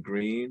Sharon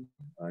Green,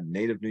 a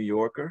native New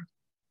Yorker.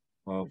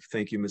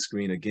 Thank you, Ms.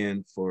 Green,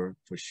 again for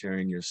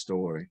sharing your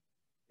story.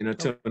 And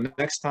until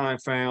next time,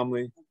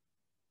 family,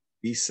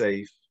 be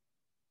safe,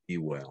 be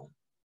well.